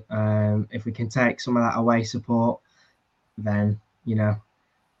point. If we can take some of that away support, then,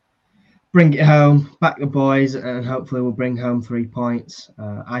 bring it home, back the boys, and hopefully we'll bring home 3 points.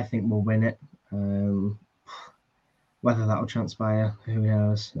 I think we'll win it. Whether that will transpire, who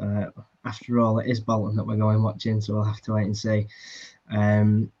knows? After all, it is Bolton that we're going watching, so we'll have to wait and see.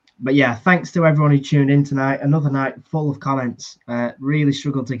 But yeah, thanks to everyone who tuned in tonight. Another night full of comments. Really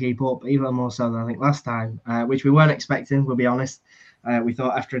struggled to keep up, even more so than I think last time, which we weren't expecting, we'll be honest. We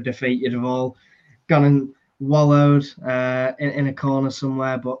thought after a defeat you'd have all gone and wallowed in a corner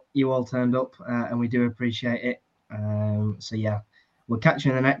somewhere, but you all turned up, and we do appreciate it. So yeah, we'll catch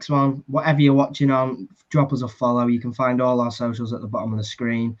you in the next one. Whatever you're watching on, drop us a follow. You can find all our socials at the bottom of the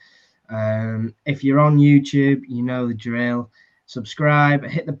screen. If you're on YouTube, you know the drill. Subscribe,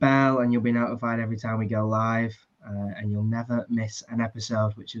 hit the bell, and you'll be notified every time we go live. And you'll never miss an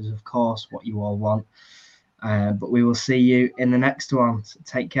episode, which is, of course, what you all want. But we will see you in the next one. So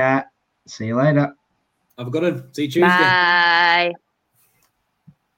take care. See you later. Have a good one. See you Tuesday. Bye.